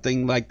saw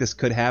something like this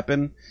could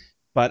happen.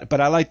 But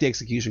I like the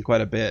execution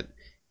quite a bit.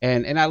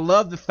 And I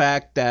love the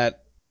fact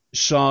that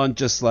Sean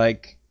just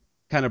like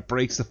kind of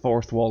breaks the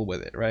fourth wall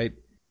with it, right?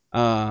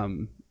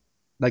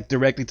 Like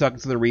directly talking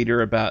to the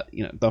reader about,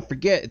 you know, don't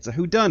forget, it's a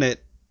whodunit,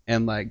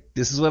 and like,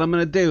 this is what I'm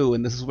going to do,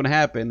 and this is what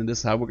happened, and this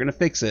is how we're going to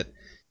fix it.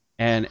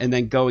 And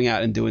then going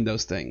out and doing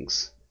those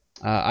things.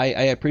 I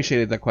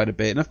appreciated that quite a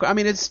bit. And of course, I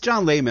mean, it's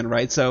John Layman,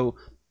 right? So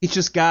he's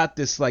just got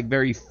this like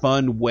very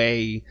fun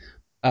way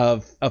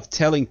of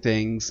telling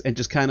things and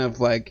just kind of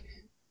like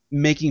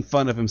making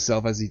fun of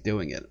himself as he's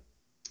doing it.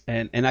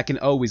 And I can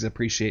always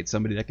appreciate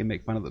somebody that can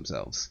make fun of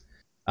themselves.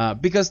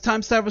 Because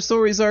time travel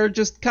stories are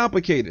just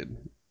complicated,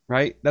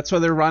 right? That's why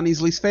they're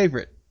Ronnie's least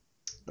favorite.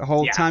 The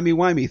whole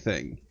timey-wimey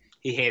thing.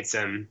 He hates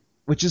him.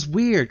 Which is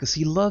weird, because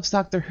he loves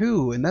Doctor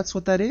Who, and that's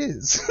what that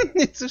is.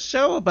 It's a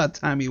show about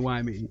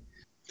timey-wimey.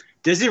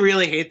 Does he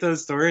really hate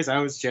those stories? I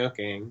was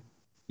joking.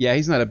 Yeah,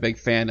 he's not a big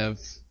fan of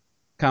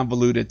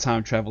convoluted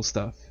time travel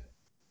stuff.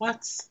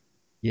 What?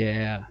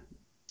 Yeah.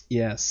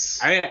 Yes.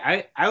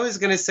 I was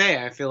going to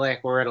say, I feel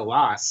like we're at a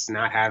loss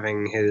not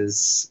having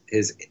his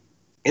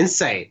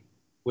insight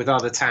with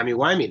all the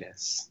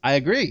timey-wiminess. I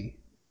agree.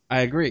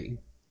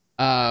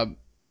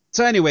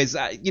 So anyways,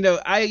 you know,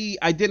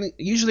 I didn't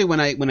usually when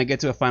I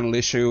get to a final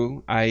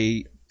issue,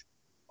 I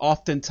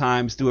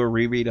oftentimes do a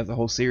reread of the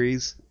whole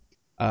series.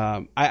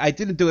 I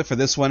didn't do it for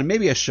this one, and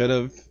maybe I should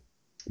have,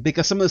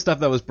 because some of the stuff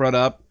that was brought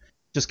up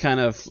just kind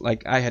of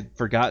like I had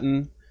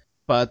forgotten.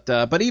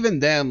 But even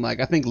then,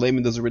 like I think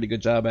Layman does a really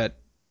good job at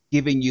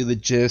giving you the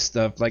gist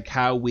of like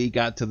how we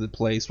got to the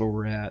place where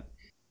we're at,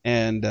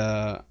 and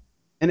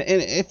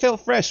it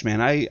felt fresh,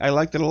 man. I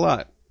liked it a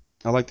lot.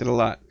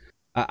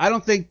 I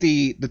don't think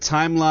the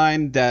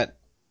timeline that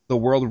the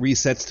world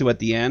resets to at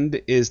the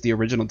end is the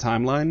original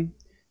timeline,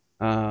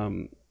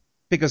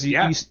 because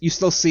you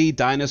still see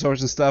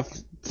dinosaurs and stuff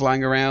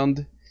flying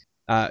around.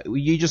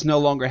 You just no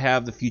longer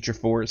have the Future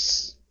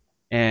Force,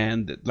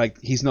 and like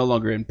he's no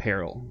longer in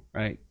peril,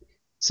 right?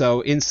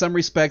 So in some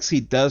respects, he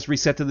does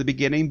reset to the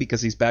beginning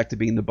because he's back to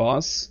being the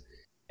boss,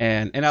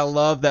 and I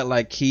love that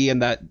like he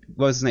and that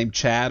what was his name,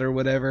 Chad or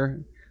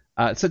whatever.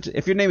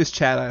 If your name is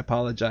Chad, I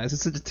apologize.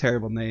 It's such a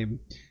terrible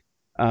name.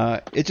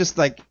 It's just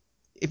like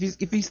if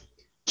he's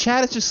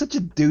Chad is just such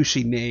a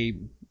douchey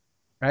name,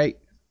 right?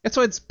 That's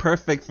why it's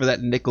perfect for that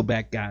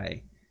Nickelback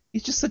guy.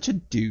 He's just such a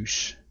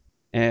douche.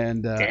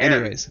 And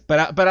anyways,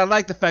 but I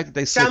like the fact that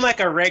they sound like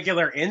a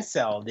regular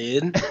incel,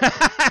 dude.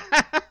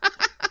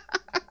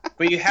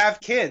 But you have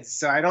kids,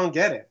 so I don't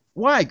get it.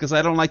 Why? Because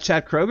I don't like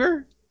Chad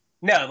Kroger?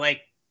 No, like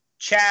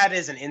Chad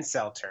is an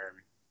incel term.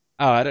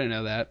 Oh, I didn't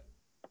know that.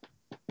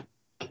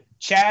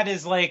 Chad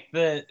is like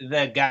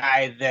the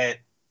guy that,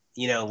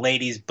 you know,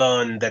 ladies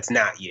bone that's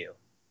not you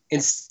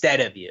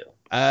instead of you.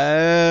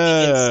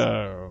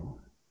 Oh,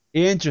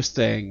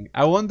 interesting.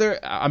 I wonder.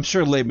 I'm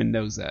sure Layman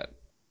knows that.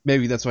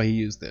 Maybe that's why he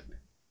used it.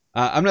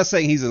 I'm not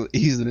saying he's an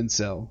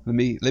incel. Let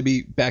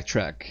me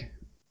backtrack.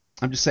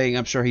 I'm just saying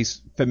I'm sure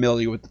he's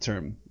familiar with the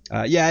term.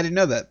 Yeah, I didn't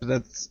know that,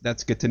 but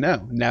that's good to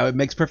know. Now it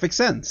makes perfect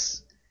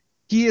sense.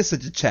 He is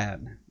such a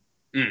Chad.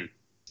 Mm.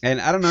 And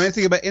I don't know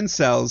anything about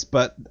incels,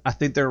 but I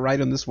think they're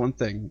right on this one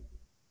thing.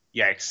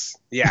 Yikes.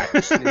 Yeah.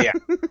 Yeah.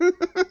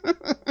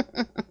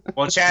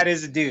 Well, Chad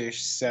is a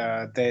douche,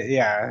 so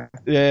yeah.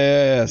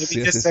 Yes.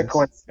 Maybe just a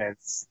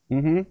coincidence.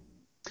 Mm-hmm.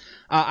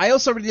 I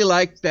also really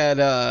like that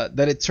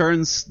it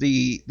turns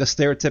the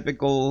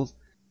stereotypical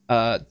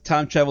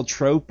time travel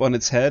trope on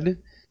its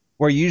head,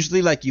 where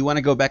usually like you want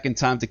to go back in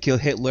time to kill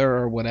Hitler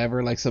or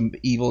whatever, like some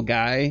evil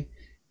guy,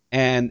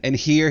 and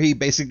here he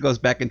basically goes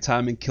back in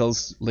time and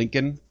kills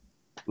Lincoln.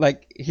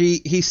 Like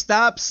he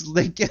stops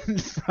Lincoln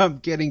from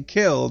getting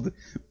killed,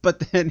 but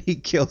then he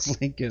kills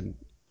Lincoln.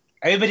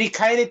 I mean, but he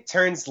kind of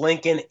turns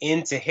Lincoln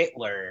into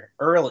Hitler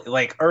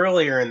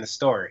earlier in the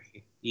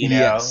story, you know?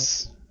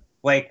 Yes.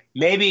 Like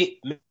maybe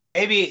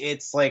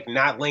it's like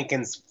not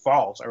Lincoln's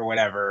fault or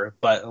whatever,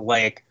 but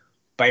like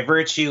by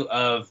virtue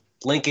of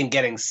Lincoln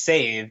getting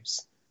saved,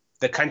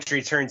 the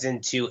country turns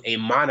into a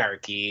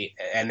monarchy,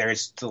 and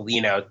there's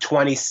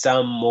 20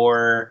 some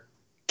more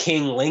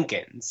King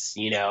Lincolns,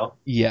 you know?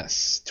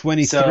 Yes,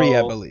 23,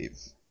 I believe.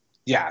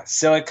 Yeah,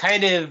 so it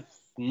kind of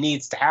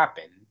needs to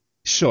happen.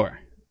 Sure.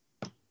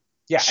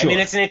 Yeah, sure. I mean,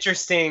 it's an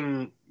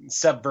interesting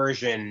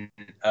subversion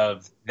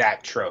of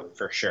that trope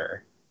for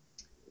sure.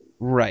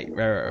 Right.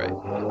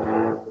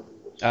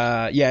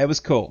 Yeah, it was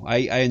cool. I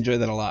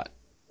enjoyed that a lot,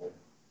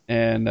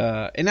 and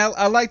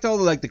I liked all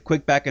the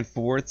quick back and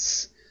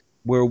forths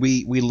where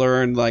we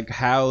learned like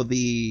how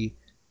the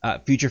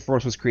Future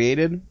Force was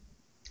created,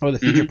 or the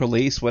Future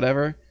Police,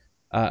 whatever.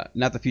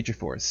 Not the Future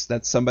Force.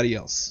 That's somebody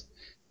else.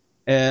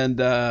 And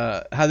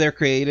how they're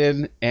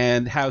created,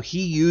 and how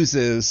he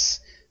uses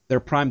their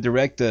Prime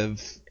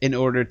Directive in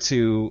order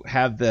to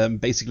have them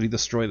basically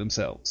destroy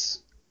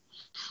themselves.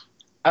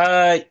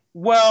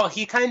 Well,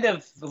 he kind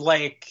of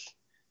like,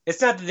 it's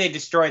not that they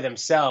destroy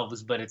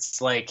themselves, but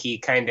it's like he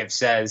kind of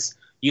says,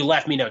 "You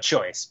left me no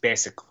choice,"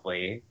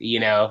 basically.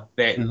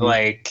 That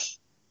like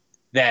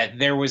that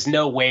there was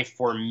no way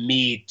for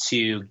me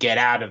to get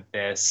out of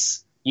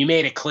this. You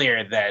made it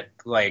clear that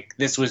like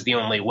this was the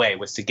only way,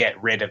 was to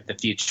get rid of the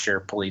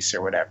Future Police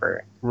or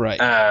whatever.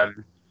 Right.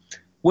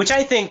 Which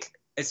I think,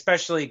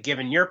 especially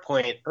given your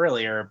point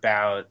earlier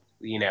about,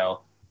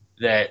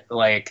 that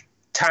like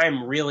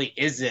time really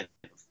isn't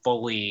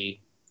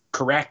fully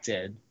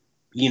corrected,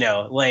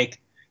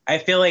 like I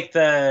feel like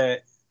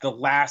the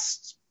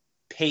last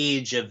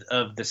page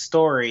of the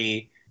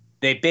story,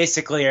 they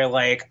basically are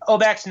like, oh,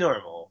 back to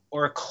normal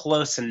or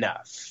close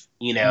enough,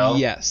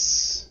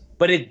 Yes.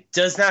 But it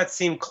does not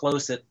seem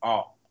close at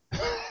all.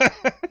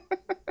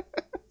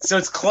 So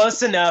it's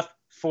close enough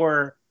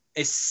for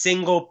a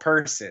single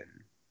person,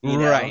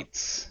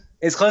 right?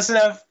 It's close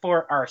enough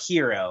for our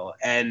hero,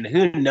 and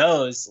who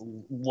knows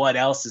what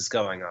else is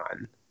going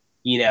on,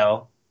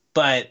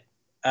 But,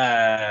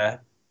 I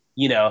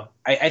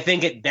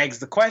think it begs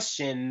the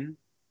question,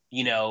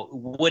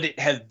 would it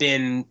have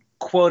been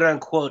quote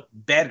unquote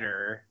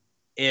better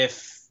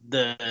if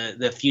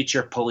the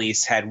Future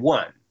Police had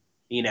won,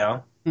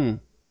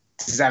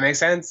 Does that make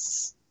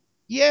sense?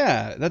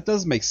 Yeah, that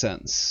does make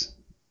sense.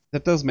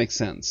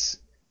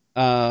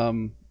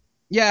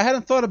 Yeah, I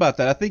hadn't thought about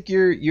that. I think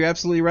you're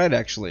absolutely right,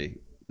 actually.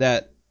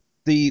 That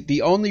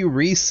the only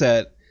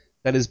reset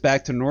that is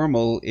back to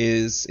normal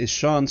is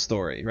Sean's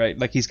story, right?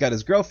 Like he's got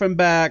his girlfriend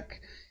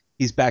back,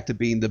 he's back to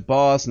being the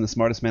boss and the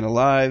smartest man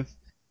alive.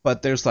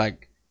 But there's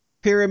like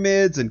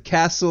pyramids and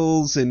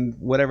castles in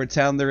whatever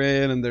town they're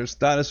in, and there's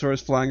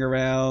dinosaurs flying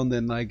around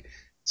and like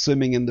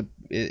swimming in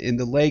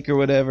the lake or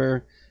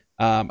whatever.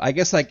 I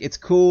guess like it's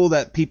cool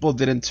that people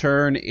didn't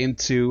turn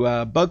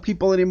into bug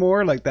people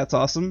anymore. Like that's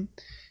awesome.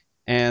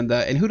 And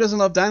who doesn't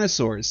love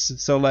dinosaurs?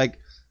 So like,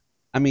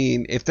 I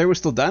mean, if there were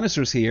still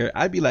dinosaurs here,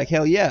 I'd be like,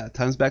 hell yeah,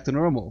 time's back to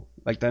normal.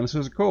 Like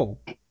dinosaurs are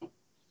cool.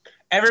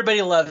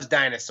 Everybody loves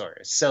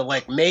dinosaurs, so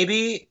like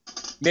maybe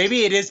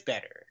it is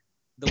better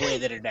the way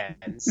that it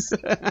ends,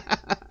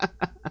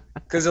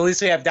 because at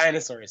least we have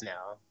dinosaurs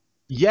now.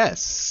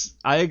 Yes,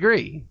 I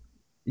agree.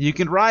 You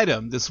can ride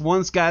him. This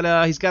one's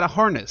got he's got a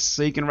harness,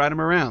 so you can ride him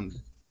around.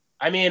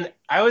 I mean,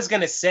 I was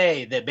gonna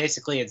say that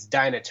basically it's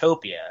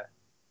Dinotopia,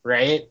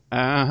 right?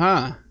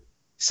 Uh-huh.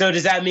 So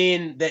does that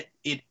mean that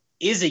it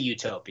is a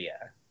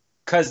utopia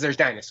because there's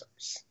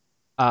dinosaurs?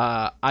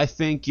 I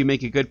think you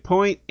make a good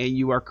point, and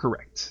you are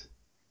correct.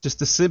 Just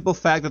the simple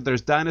fact that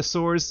there's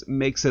dinosaurs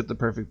makes it the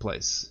perfect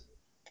place.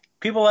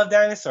 People love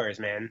dinosaurs,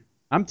 man.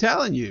 I'm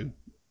telling you.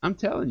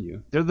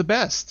 They're the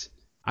best.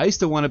 I used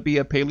to want to be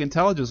a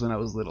paleontologist when I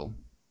was little.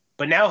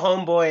 But now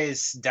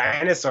Homeboy's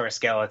dinosaur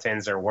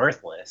skeletons are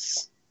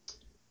worthless.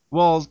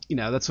 Well,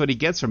 that's what he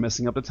gets for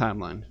messing up the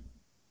timeline.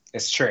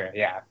 It's true,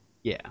 yeah.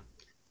 Yeah.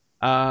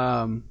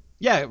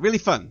 Yeah, really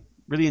fun.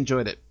 Really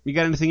enjoyed it. You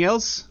got anything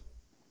else?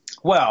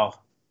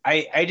 Well,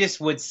 I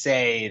just would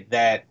say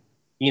that,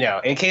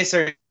 in case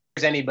there's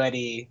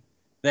anybody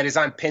that is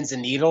on pins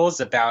and needles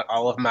about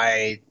all of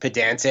my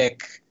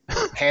pedantic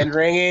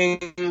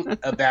hand-wringing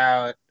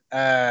about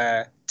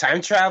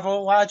time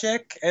travel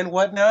logic and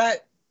whatnot,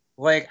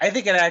 like, I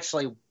think it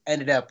actually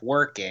ended up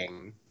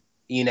working,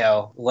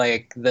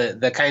 like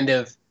the kind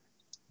of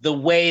the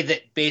way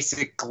that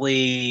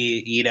basically,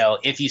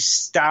 if you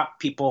stop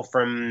people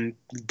from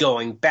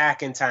going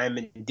back in time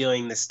and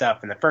doing this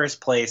stuff in the first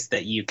place,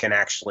 that you can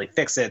actually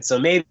fix it. So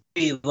maybe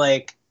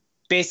like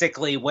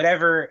basically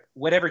whatever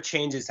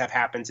changes have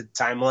happened to the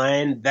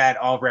timeline, that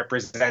all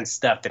represents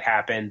stuff that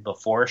happened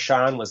before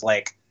Sean was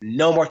like,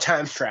 no more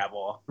time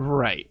travel.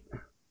 Right.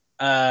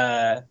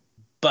 But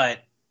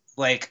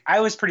like, I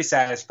was pretty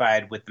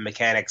satisfied with the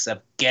mechanics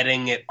of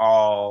getting it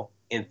all,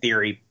 in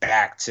theory,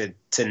 back to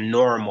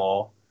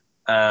normal.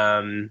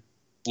 You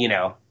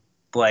know,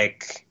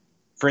 like,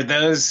 for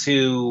those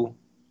who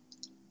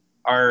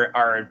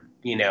are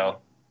you know,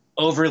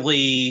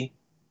 overly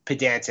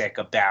pedantic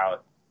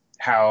about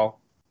how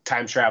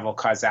time travel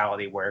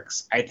causality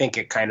works, I think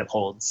it kind of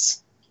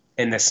holds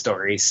in this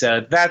story.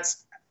 So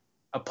that's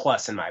a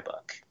plus in my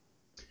book.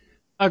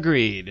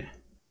 Agreed.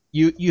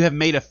 You have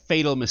made a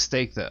fatal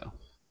mistake, though.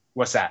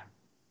 What's that?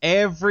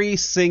 Every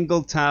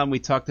single time we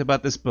talked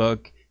about this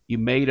book, you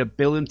made a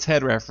Bill and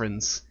Ted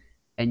reference,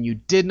 and you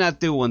did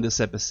not do one this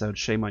episode.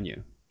 Shame on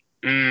you.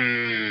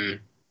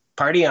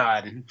 Party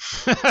on.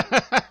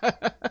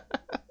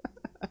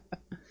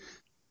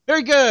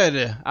 Very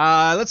good.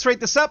 Let's rate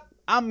this up.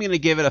 I'm going to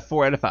give it a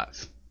 4 out of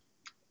 5.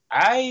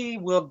 I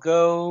will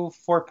go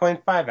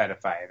 4.5 out of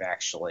 5,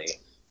 actually.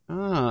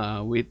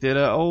 We did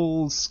an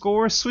old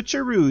score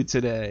switcheroo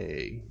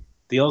today.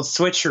 The old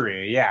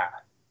switcheroo, yeah.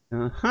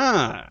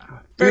 Uh-huh. Who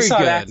Very saw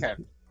good. that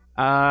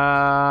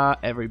come?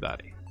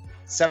 Everybody.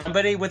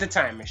 Somebody with a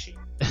time machine.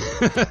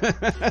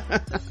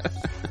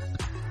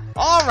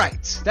 All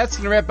right, that's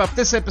going to wrap up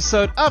this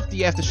episode of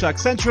the Aftershock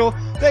Central.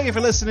 Thank you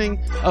for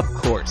listening. Of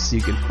course,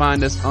 you can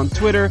find us on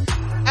Twitter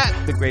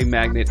at The Gray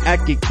Magnet, at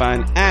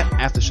GeekVine, at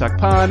Aftershock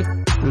Pod.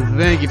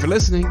 Thank you for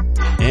listening,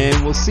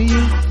 and we'll see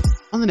you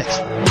on the next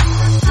one.